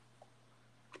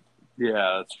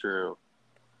 Yeah, that's true.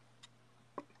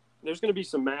 There's going to be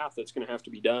some math that's going to have to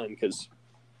be done because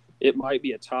it might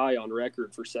be a tie on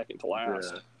record for second to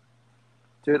last. Yeah.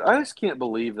 Dude, I just can't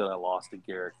believe that I lost to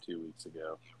Garrick 2 weeks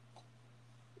ago.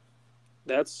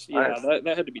 That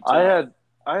had to be tough.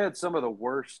 I had some of the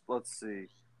worst. Let's see.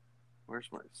 Where's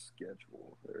my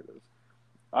schedule? There it is.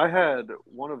 I had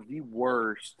one of the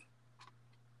worst,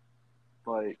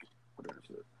 what is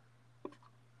it?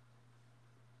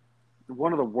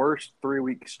 One of the worst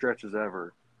 3-week stretches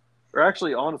ever. Or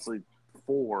actually, honestly,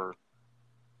 4.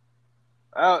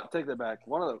 I'll take that back.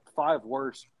 One of the 5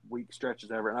 worst week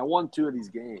stretches ever. And I won 2 of these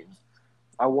games.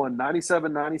 I won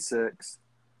 97-96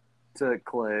 to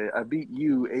Clay. I beat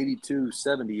you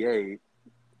 82-78.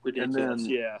 Ridiculous, and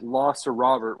then lost to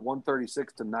Robert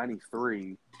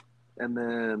 136-93. And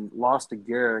then lost to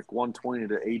Garrick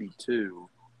 120-82.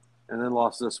 And then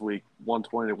lost this week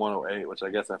 120-108, which I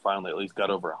guess I finally at least got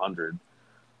over 100.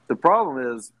 The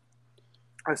problem is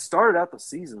I started out the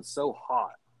season so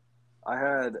hot. I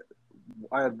had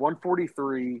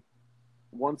 143,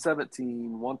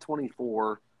 117,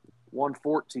 124,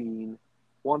 114,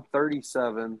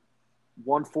 137,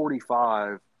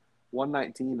 145,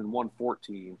 119, and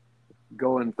 114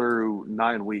 going through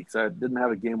 9 weeks. I didn't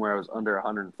have a game where I was under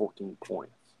 114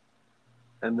 points.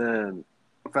 And then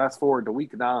fast forward to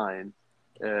week 9,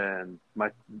 and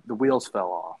the wheels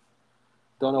fell off.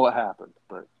 Don't know what happened,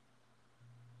 but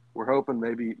we're hoping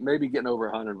maybe getting over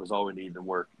 100 was all we need, and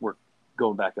we're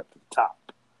going back up to the top.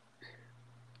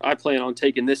 I plan on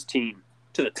taking this team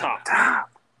to the top.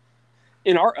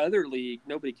 In our other league,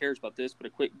 nobody cares about this, but a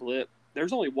quick blip.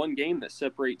 There's only one game that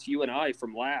separates you and I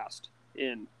from last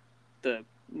in the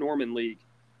Norman League.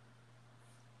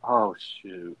 Oh,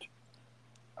 shoot.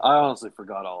 I honestly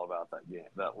forgot all about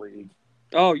that league.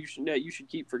 Oh, you should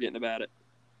keep forgetting about it.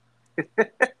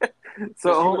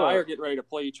 So you and I are getting ready to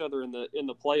play each other in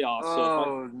the playoffs.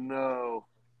 Oh, no.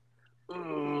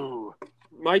 Ooh.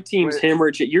 My team's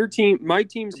hemorrhaging. My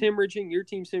team's hemorrhaging. Your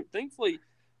team's Thankfully,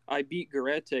 I beat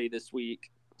Garete this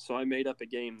week, so I made up a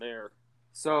game there.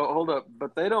 So hold up,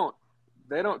 but they don't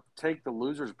take the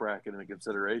losers bracket into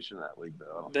consideration in that league,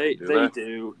 though. They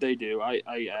do. I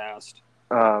asked.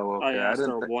 Oh, okay. I asked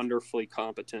our wonderfully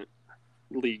competent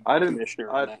league commissioner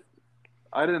on that.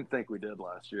 I didn't think we did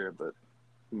last year, but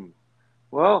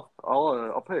well,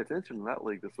 I'll pay attention to that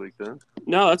league this week then.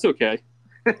 No, that's okay.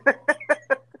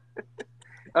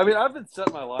 I mean, I've been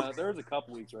setting my lineup. There was a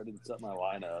couple weeks where I didn't set my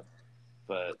lineup,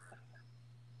 but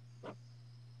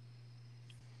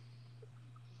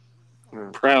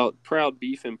proud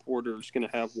beef importer is going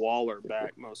to have Waller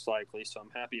back most likely, so I'm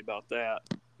happy about that.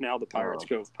 Now the Pirates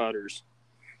go putters.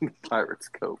 Pirates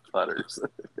go putters.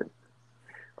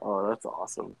 Oh, that's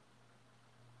awesome.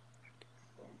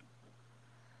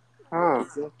 Oh.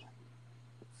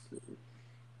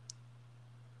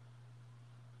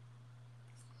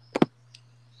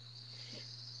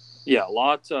 Yeah,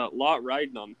 lot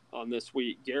riding on this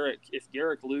week. If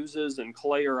Garrick loses and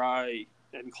Clay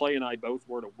and I both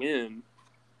were to win,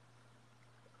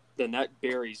 then that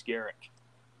buries Garrick.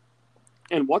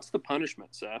 And what's the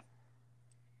punishment, Seth?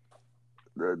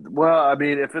 Well, I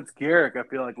mean, if it's Garrick, I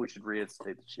feel like we should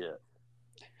reinstate the shit.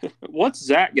 What's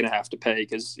Zach going to have to pay?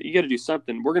 Because you got to do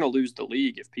something. We're going to lose the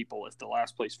league if the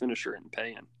last place finisher isn't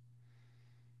paying.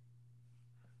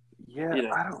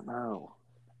 Yeah, I don't know.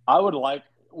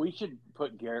 We should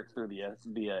put Garrick through the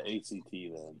ACT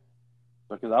then,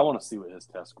 because I want to see what his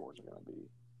test scores are going to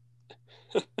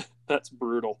be. That's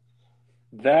brutal.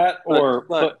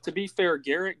 But to be fair,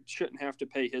 Garrick shouldn't have to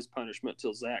pay his punishment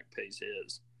till Zach pays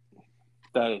his.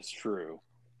 That is true.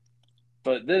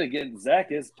 But then again,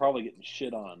 Zach is probably getting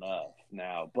shit on enough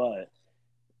now, but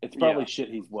it's probably shit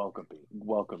he's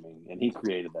welcoming, and he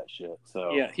created that shit.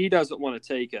 So yeah, he doesn't want to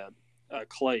take a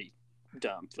Clay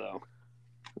dump though.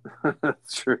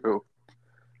 That's true.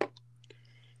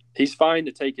 He's fine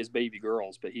to take his baby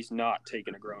girls, but he's not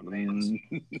taking a grown man's.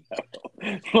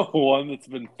 No. One that's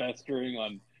been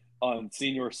festering on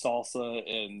Senior Salsa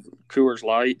and Coors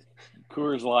Light,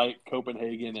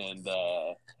 Copenhagen,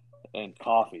 and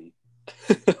coffee.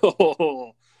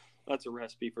 Oh, that's a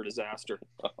recipe for disaster.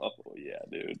 Oh yeah,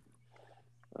 dude.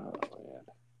 Oh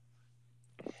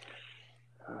man.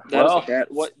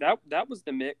 That was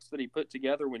the mix that he put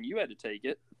together when you had to take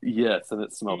it. Yes, and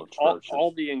it smelled atrocious.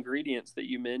 All the ingredients that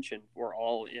you mentioned were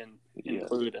all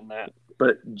included in that.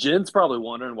 But Jen's probably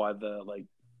wondering why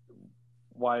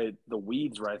the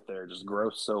weeds right there just grow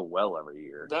so well every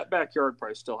year. That backyard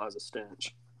probably still has a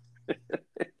stench.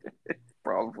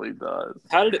 Probably does.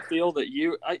 How did it feel that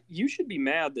you should be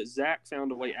mad that Zach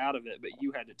found a way out of it, but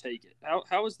you had to take it?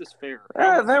 How is this fair?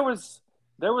 There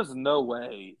was no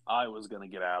way I was going to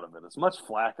get out of it. As much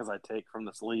flack as I take from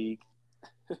this league,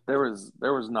 there was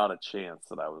not a chance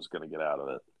that I was going to get out of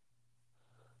it.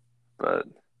 But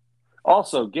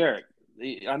also, Garrick,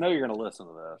 I know you're going to listen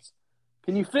to this.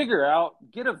 Can you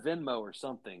get a Venmo or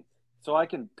something so I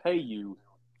can pay you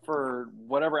for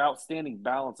whatever outstanding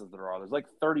balances there are? There's like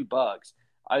 $30.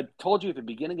 I told you at the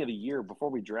beginning of the year before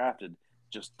we drafted,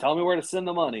 just tell me where to send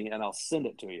the money and I'll send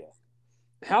it to you.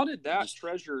 How did that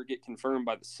treasure get confirmed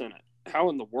by the Senate? How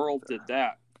in the world did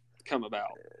that come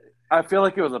about? I feel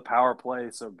like it was a power play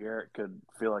so Garrett could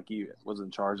feel like he was in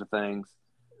charge of things.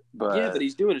 But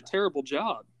he's doing a terrible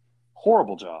job.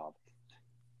 Horrible job.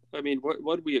 I mean,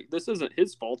 this isn't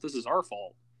his fault. This is our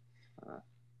fault. I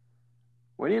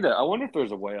wonder if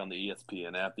there's a way on the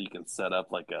ESPN app that you can set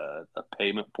up like a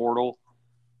payment portal.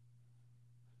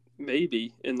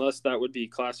 Maybe, unless that would be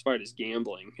classified as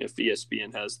gambling. If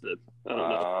ESPN has I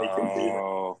don't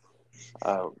know.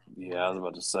 Yeah, I was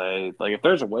about to say, like, if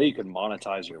there's a way you can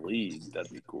monetize your league,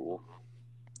 that'd be cool.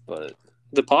 But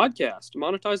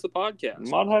monetize the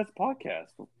podcast.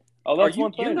 Oh, that's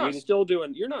one thing. You're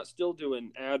not still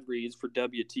doing ad reads for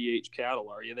WTH Cattle,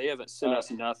 are you? They haven't sent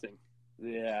us nothing.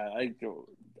 Yeah, we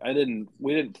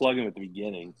didn't plug them at the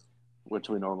beginning, which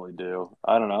we normally do.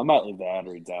 I don't know. I might leave the ad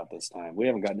reads out this time. We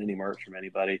haven't gotten any merch from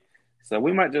anybody, so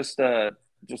we might just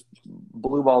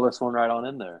blue ball this one right on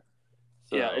in there.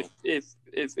 So, yeah,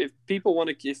 if people want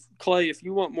to, if Clay, if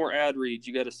you want more ad reads,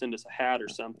 you got to send us a hat or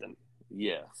something.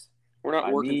 yes. We're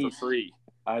not working for free.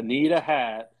 I need a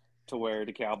hat to wear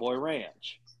to Cowboy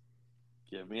Ranch.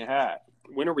 Give me a hat.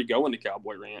 When are we going to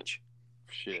Cowboy Ranch?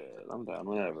 Shit, I'm down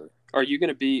whenever. Are you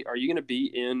gonna be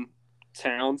in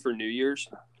town for New Year's?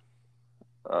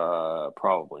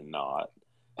 Probably not.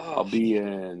 Oh, I'll be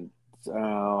in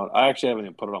town. I actually haven't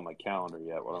even put it on my calendar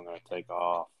yet. What I'm going to take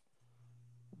off.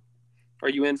 are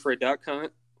you in for a duck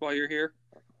hunt while you're here?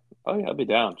 Oh yeah, I'll be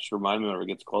down. Just remind me whenever it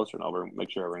gets closer, and I'll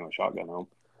make sure I bring my shotgun home.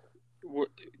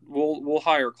 We'll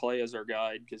hire Clay as our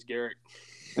guide because Garrett.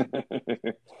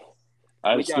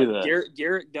 I just do that.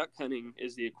 Garrett duck hunting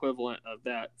is the equivalent of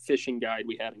that fishing guide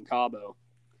we had in Cabo.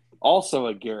 Also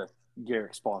a Garrett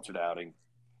sponsored outing.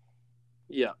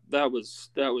 Yeah, that was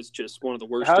just one of the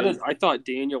worst days. I thought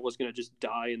Daniel was going to just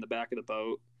die in the back of the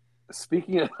boat.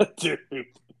 Speaking of, dude,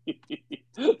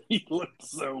 he looked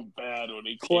so bad when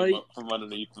he came up from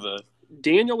underneath the.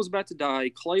 Daniel was about to die.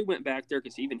 Clay went back there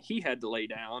because even he had to lay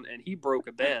down, and he broke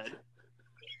a bed.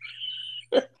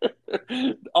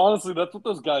 Honestly, that's what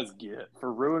those guys get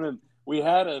for ruining. We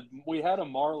had a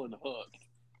marlin hook,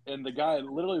 and the guy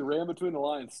literally ran between the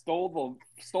lines, stole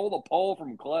the pole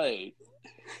from Clay,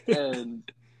 and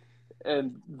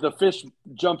the fish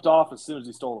jumped off as soon as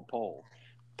he stole the pole.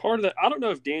 Part of that, I don't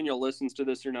know if Daniel listens to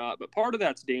this or not, but part of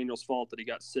that's Daniel's fault that he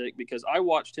got sick because I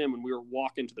watched him when we were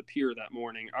walking to the pier that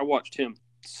morning. I watched him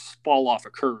fall off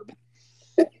a curb.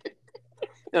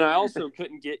 And I also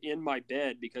couldn't get in my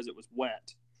bed because it was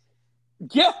wet.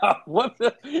 Yeah, what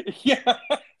the? Yeah,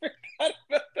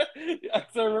 I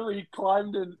remember he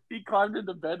climbed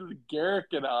into bed with Garrick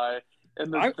and I.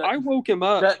 And I woke him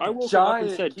up. I woke him up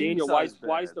and said, "Daniel, why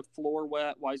is the floor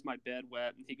wet? Why is my bed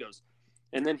wet?" And he goes,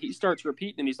 and then he starts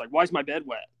repeating, and he's like, "Why is my bed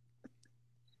wet?"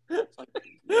 It's like,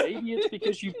 maybe it's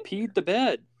because you peed the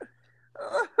bed.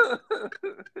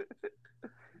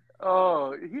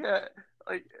 Oh yeah,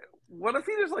 like. What if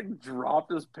he just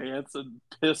dropped his pants and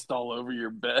pissed all over your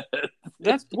bed?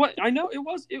 That's what I know.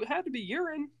 It had to be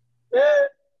urine.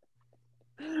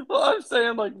 Well, I'm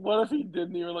saying what if he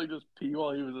didn't even just pee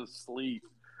while he was asleep?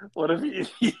 What if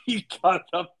he got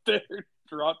up there,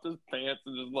 dropped his pants,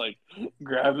 and just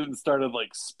grabbed it and started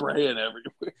spraying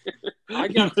everywhere?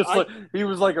 He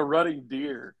was like a running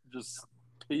deer, just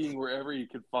peeing wherever he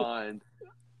could find.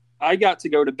 I got to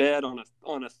go to bed on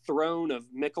a throne of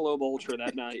Michelob Ultra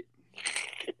that night.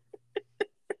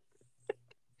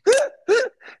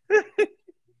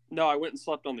 No, I went and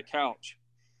slept on the couch.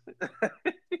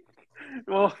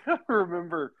 Well, I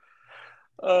remember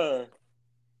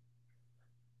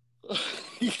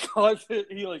he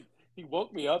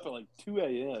woke me up at 2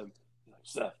 a.m. He's like,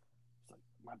 Seth,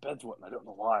 my bed's wet and I don't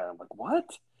know why. I'm like,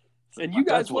 what? And you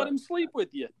guys let him sleep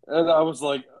with you. And I was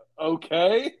like,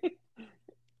 okay.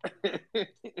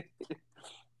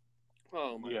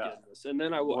 Oh my goodness! And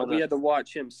then we had to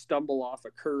watch him stumble off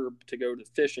a curb to go to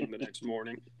fishing the next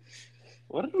morning.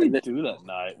 What did we do that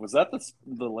night? Was that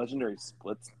the legendary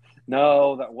splits?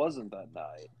 No, that wasn't that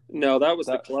night. No, that was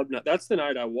the club night. That's the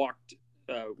night I walked.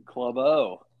 Club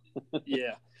O.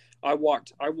 Yeah, I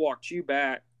walked you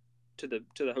back to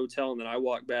the hotel, and then I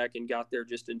walked back and got there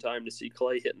just in time to see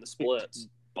Clay hitting the splits,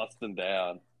 busting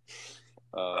down.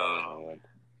 Oh man.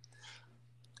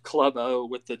 Club O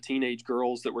with the teenage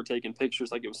girls that were taking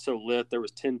pictures like it was so lit. There was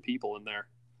 10 people in there.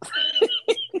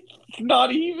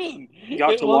 Not even.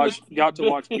 Got to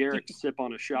watch Garrick sip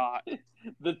on a shot.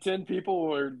 The 10 people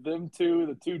were them two,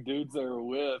 the two dudes they were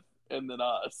with, and then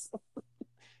us.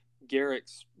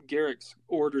 Garrick's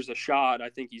orders a shot. I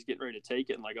think he's getting ready to take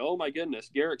it, and oh my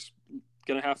goodness, Garrick's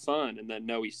gonna have fun, and then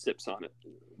no, he sips on it.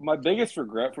 My biggest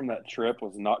regret from that trip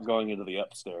was not going into the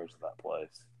upstairs of that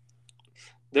place.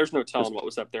 There's no telling what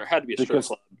was up there. It had to be a strip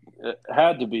club. It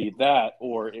had to be that,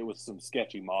 or it was some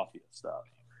sketchy mafia stuff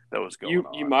that was going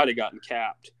on. You might have gotten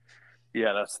capped.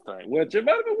 Yeah, that's the thing. Which it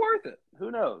might have been worth it.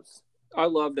 Who knows? I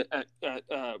love that at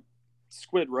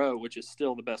Squid Row, which is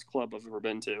still the best club I've ever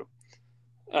been to.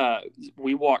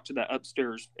 We walked to that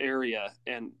upstairs area,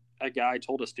 and a guy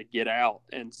told us to get out,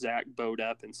 and Zach bowed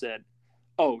up and said,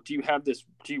 "Oh, do you have this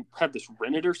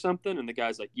rented or something?" And the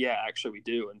guy's like, "Yeah, actually we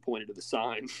do," and pointed to the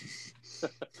sign.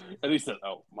 And he said,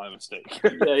 "Oh, my mistake."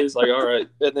 Yeah, he's like, "All right."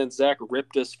 And then Zach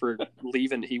ripped us for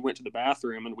leaving. He went to the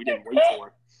bathroom, and we didn't wait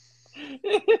for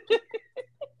him.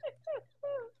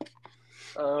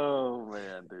 Oh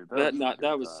man, dude,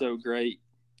 that was so great.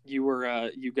 You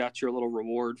were you got your little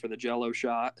reward for the Jello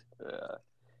shot.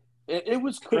 Yeah, it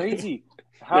was crazy.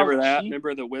 Remember that?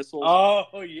 Remember the whistles?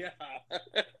 Oh yeah.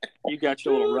 You got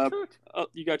your little rub.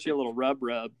 You got your little rub.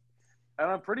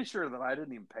 And I'm pretty sure that I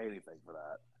didn't even pay anything for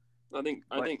that. I think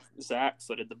Zach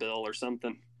footed the bill or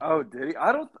something. Oh, did he?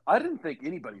 I didn't think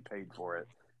anybody paid for it.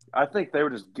 I think they were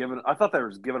just giving. I thought they were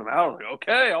just giving them out. I was like,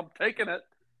 okay, I'm taking it.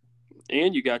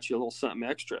 And you got you a little something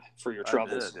extra for your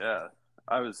troubles. I did, yeah.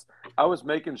 I was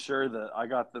making sure that I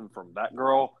got them from that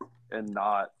girl and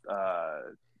not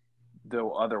the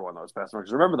other one that was passing.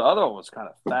 Because remember, the other one was kind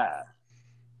of fat.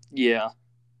 Yeah,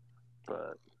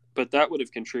 but that would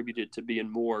have contributed to being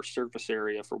more surface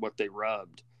area for what they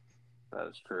rubbed. That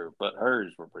is true, but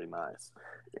hers were pretty nice.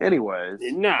 Anyways,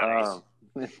 nice,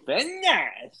 very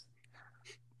nice.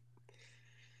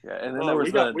 Yeah, and then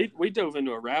we dove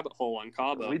into a rabbit hole on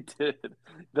Cabo. We did.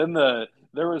 Then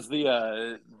there was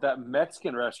that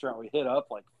Mexican restaurant we hit up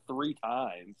like 3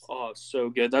 times. Oh, so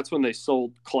good. That's when they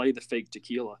sold Clay the fake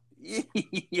tequila.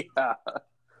 Yeah.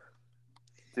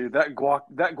 Dude, that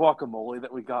guacamole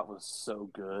that we got was so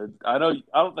good. I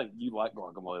don't think you like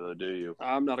guacamole though, do you?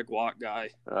 I'm not a guac guy.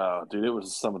 Oh, dude, it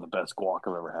was some of the best guac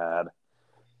I've ever had.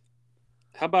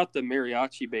 How about the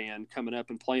mariachi band coming up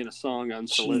and playing a song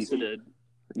unsolicited?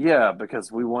 Yeah,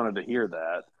 because we wanted to hear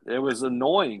that. It was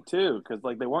annoying too, because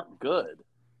like they weren't good.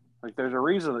 Like there's a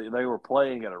reason that they were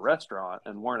playing at a restaurant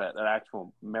and weren't at an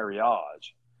actual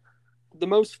mariage. The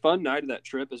most fun night of that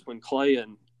trip is when Clay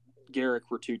and Garrick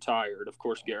were too tired. Of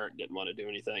course, Garrick didn't want to do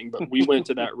anything, but we went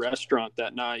to that restaurant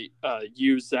that night.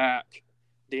 You, Zach,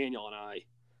 Daniel, and I.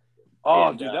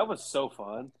 Oh, dude, that was so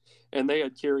fun. And they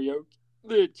had karaoke.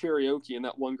 And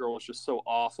that one girl was just so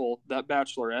awful. That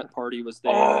bachelorette party was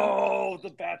there. Oh, the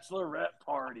bachelorette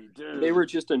party, dude. They were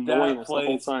just annoying us the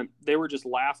whole time. They were just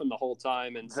laughing the whole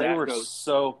time. And Zach goes,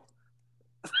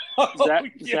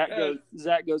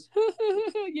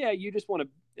 yeah, you just want to,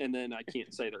 and then I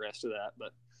can't say the rest of that,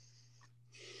 but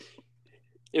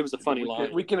it was a funny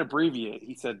line. We can abbreviate.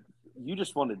 He said, you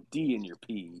just want a D in your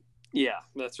P. Yeah,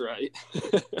 that's right.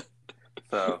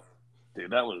 So, dude,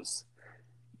 that was...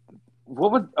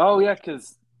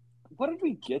 because what did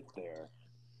we get there?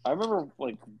 I remember,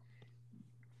 like,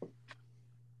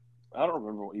 I don't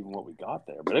remember even what we got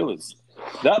there, but it was,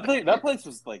 that place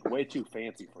was, like, way too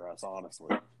fancy for us,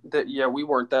 honestly. We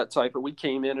weren't that type, but we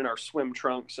came in our swim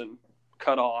trunks and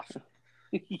cut off.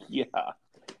 Yeah.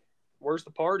 Where's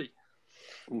the party?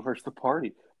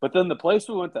 But then the place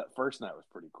we went that first night was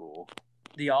pretty cool.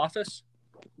 The Office?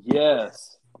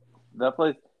 Yes. That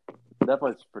place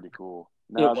was pretty cool.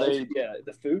 Now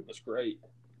the food was great.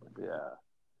 Yeah.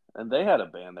 And they had a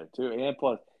band there too. And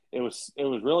plus it was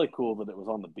really cool that it was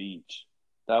on the beach.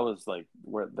 That was like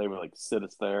where they would like sit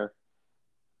us there.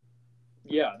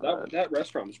 Yeah, that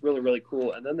restaurant was really, really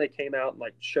cool. And then they came out and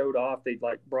like showed off. They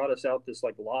like brought us out this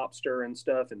like lobster and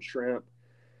stuff and shrimp.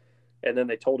 And then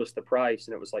they told us the price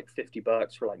and it was like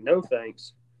 $50. We're like, no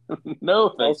thanks. No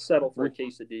thanks. I'll settle for a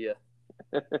quesadilla.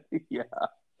 Yeah.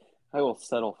 I will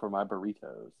settle for my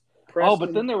burritos. Preston,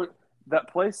 but then there were that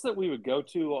place that we would go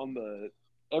to on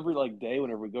every like day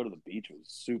whenever we go to the beach was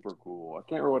super cool. I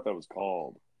can't remember what that was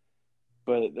called,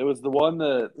 but it was the one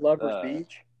that Lovers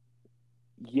Beach.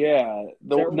 Yeah,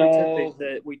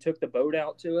 we took the boat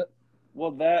out to it.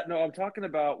 Well, I'm talking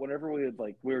about whenever we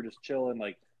were just chilling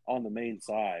like on the main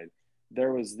side.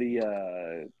 There was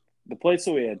the place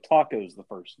that we had tacos the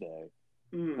first day,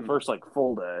 the first like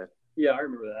full day. Yeah, I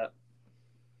remember that.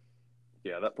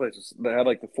 Yeah, that place they had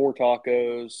like the 4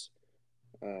 tacos.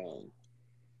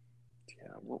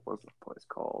 What was the place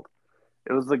called?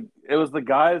 It was the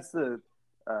guys that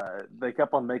they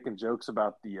kept on making jokes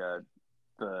about the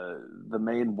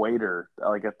main waiter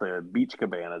like at the beach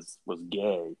cabanas was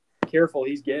gay. Careful,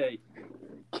 he's gay.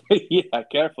 Yeah,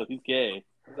 careful, he's gay.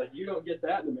 It's like you don't get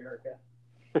that in America.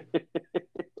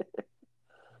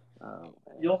 Oh,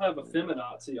 you'll have a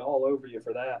feminazi all over you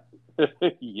for that.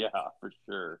 Yeah, for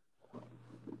sure.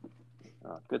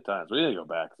 Good times. We need to go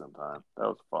back sometime. That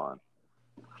was fun.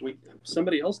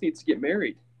 Somebody else needs to get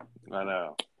married. I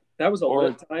know. That was a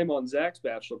long time on Zach's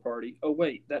bachelor party. Oh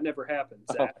wait, that never happened.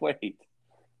 Zach. Oh wait.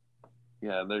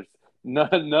 Yeah, there's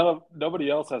nobody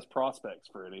else has prospects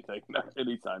for anything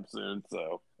anytime soon.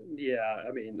 So yeah,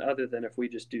 I mean, other than if we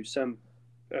just do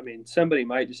somebody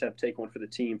might just have to take one for the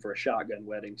team for a shotgun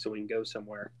wedding so we can go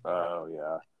somewhere. Oh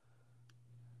yeah.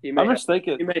 You may have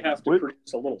to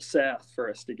produce a little Seth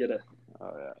for us to get a.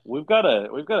 Oh yeah, we've got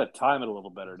to time it a little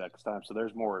better next time, so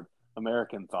there's more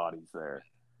American thotties there.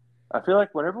 I feel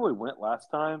like whenever we went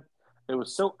last time, it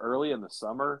was so early in the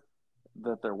summer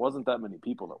that there wasn't that many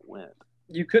people that went.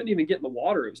 You couldn't even get in the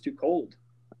water; it was too cold.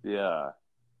 Yeah.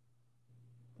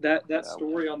 That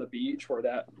story on the beach where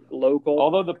that local,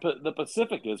 although the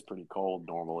Pacific is pretty cold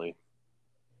normally.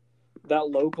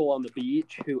 That local on the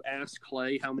beach who asked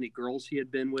Clay how many girls he had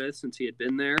been with since he had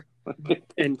been there.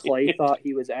 And Clay thought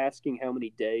he was asking how many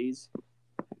days.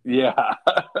 Yeah.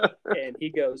 And he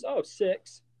goes,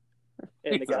 6.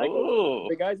 And He's like, "Ooh."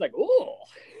 the guy's like, "Oh."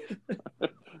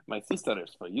 My sister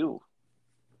is for you.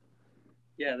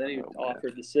 Yeah, then he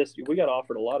offered the sister. We got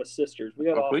offered a lot of sisters. We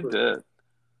did.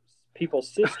 People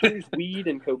sisters, weed,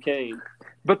 and cocaine.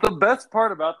 But the best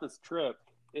part about this trip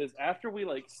is after we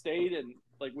stayed and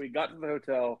we got to the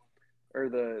hotel or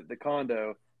the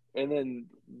condo, and then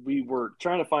we were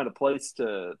trying to find a place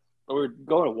we were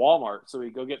going to Walmart so we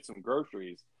go get some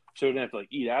groceries so we didn't have to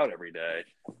eat out every day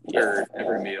or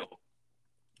every meal.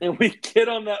 And we get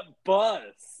on that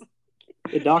bus.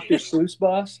 The Dr. Seuss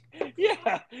bus?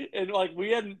 Yeah. And we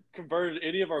hadn't converted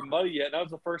any of our money yet. And I was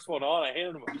the first one on. I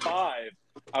handed him a $5.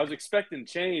 I was expecting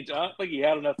change. I don't think he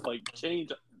had enough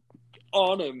change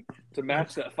on him to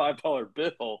match that $5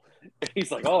 bill. And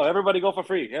he's like, "Oh, everybody go for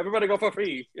free. Everybody go for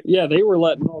free." Yeah, they were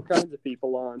letting all kinds of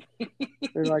people on.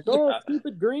 They're like, "Oh,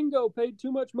 stupid gringo paid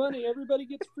too much money. Everybody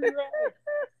gets free ride."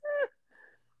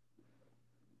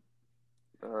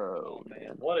 Oh,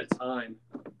 man. What a time.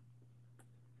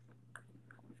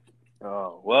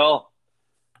 Oh, well,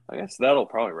 I guess that'll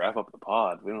probably wrap up the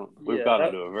pod. We've gotten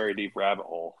into a very deep rabbit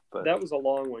hole. But that was a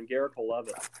long one. Garrick will love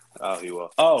it. Oh, he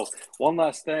will. Oh, one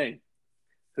last thing.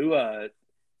 Who's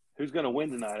going to win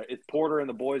tonight? Is Porter and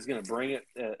the boys going to bring it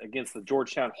against the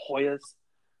Georgetown Hoyas?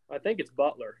 I think it's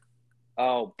Butler.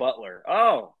 Oh, Butler.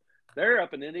 Oh, they're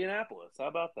up in Indianapolis. How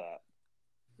about that?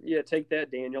 Yeah, take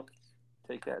that, Daniel.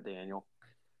 Take that, Daniel.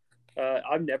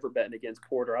 I'm never betting against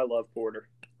Porter. I love Porter.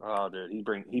 Oh, dude,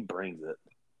 he brings it.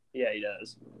 Yeah, he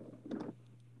does.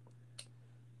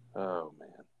 Oh, man.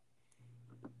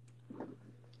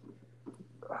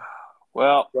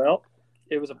 Well,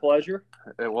 it was a pleasure.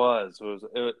 It was.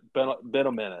 It been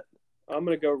a minute. I'm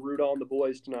gonna go root on the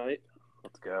boys tonight.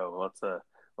 Let's go.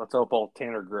 Let's hope old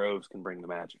Tanner Groves can bring the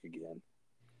magic again.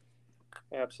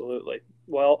 Absolutely.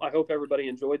 Well, I hope everybody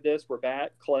enjoyed this. We're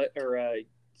back.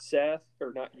 Seth,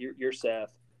 or not? You're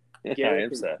Seth. Yeah, I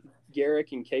am Seth.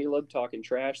 Garrick and Caleb talking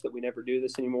trash that we never do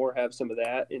this anymore. Have some of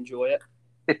that. Enjoy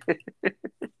it.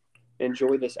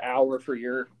 Enjoy this hour for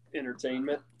your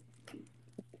entertainment.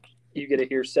 You get to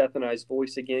hear Seth and I's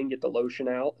voice again. Get the lotion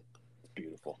out.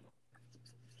 Beautiful.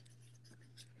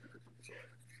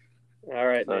 All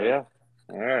right, so, man. Yeah.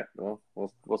 All right. Well,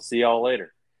 we'll see y'all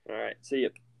later. All right. See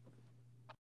you.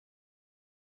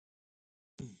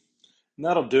 And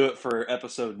that'll do it for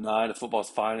episode 9 of Football's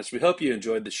Finest. We hope you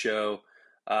enjoyed the show.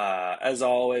 As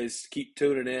always, keep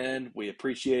tuning in. We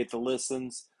appreciate the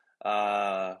listens.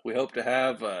 We hope to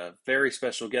have a very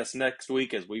special guest next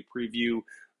week as we preview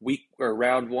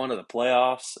round 1 of the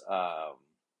playoffs.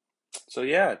 So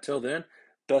yeah, until then,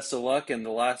 best of luck in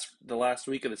the last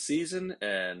week of the season,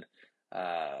 and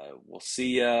we'll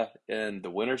see you in the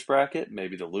winners bracket,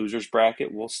 maybe the losers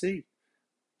bracket. We'll see.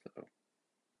 So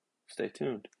stay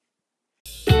tuned.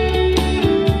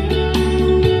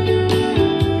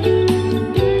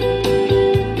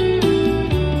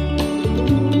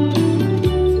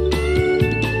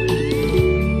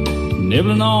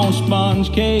 Nibbling on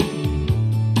sponge cake,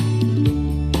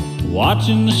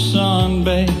 watching the sun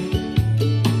bake.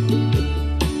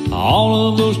 All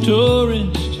of those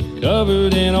tourists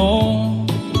covered in oil,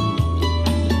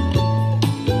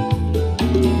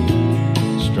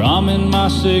 strumming my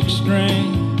 6th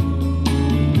string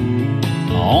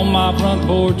on my front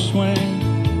porch swing.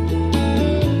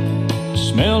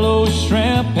 Smell those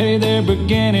shrimp, hey, they're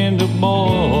beginning to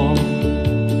boil.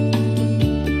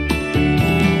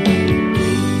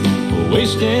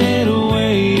 Wasted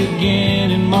away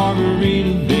again in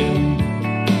Margaritaville,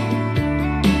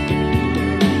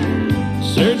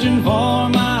 searching for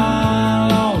my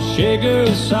lost shaker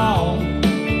of salt.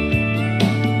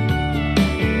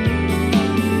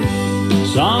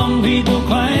 Some people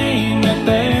claim that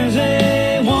there's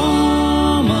a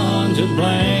woman to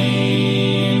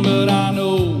blame, but I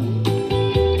know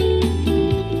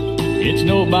it's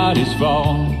nobody's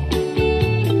fault.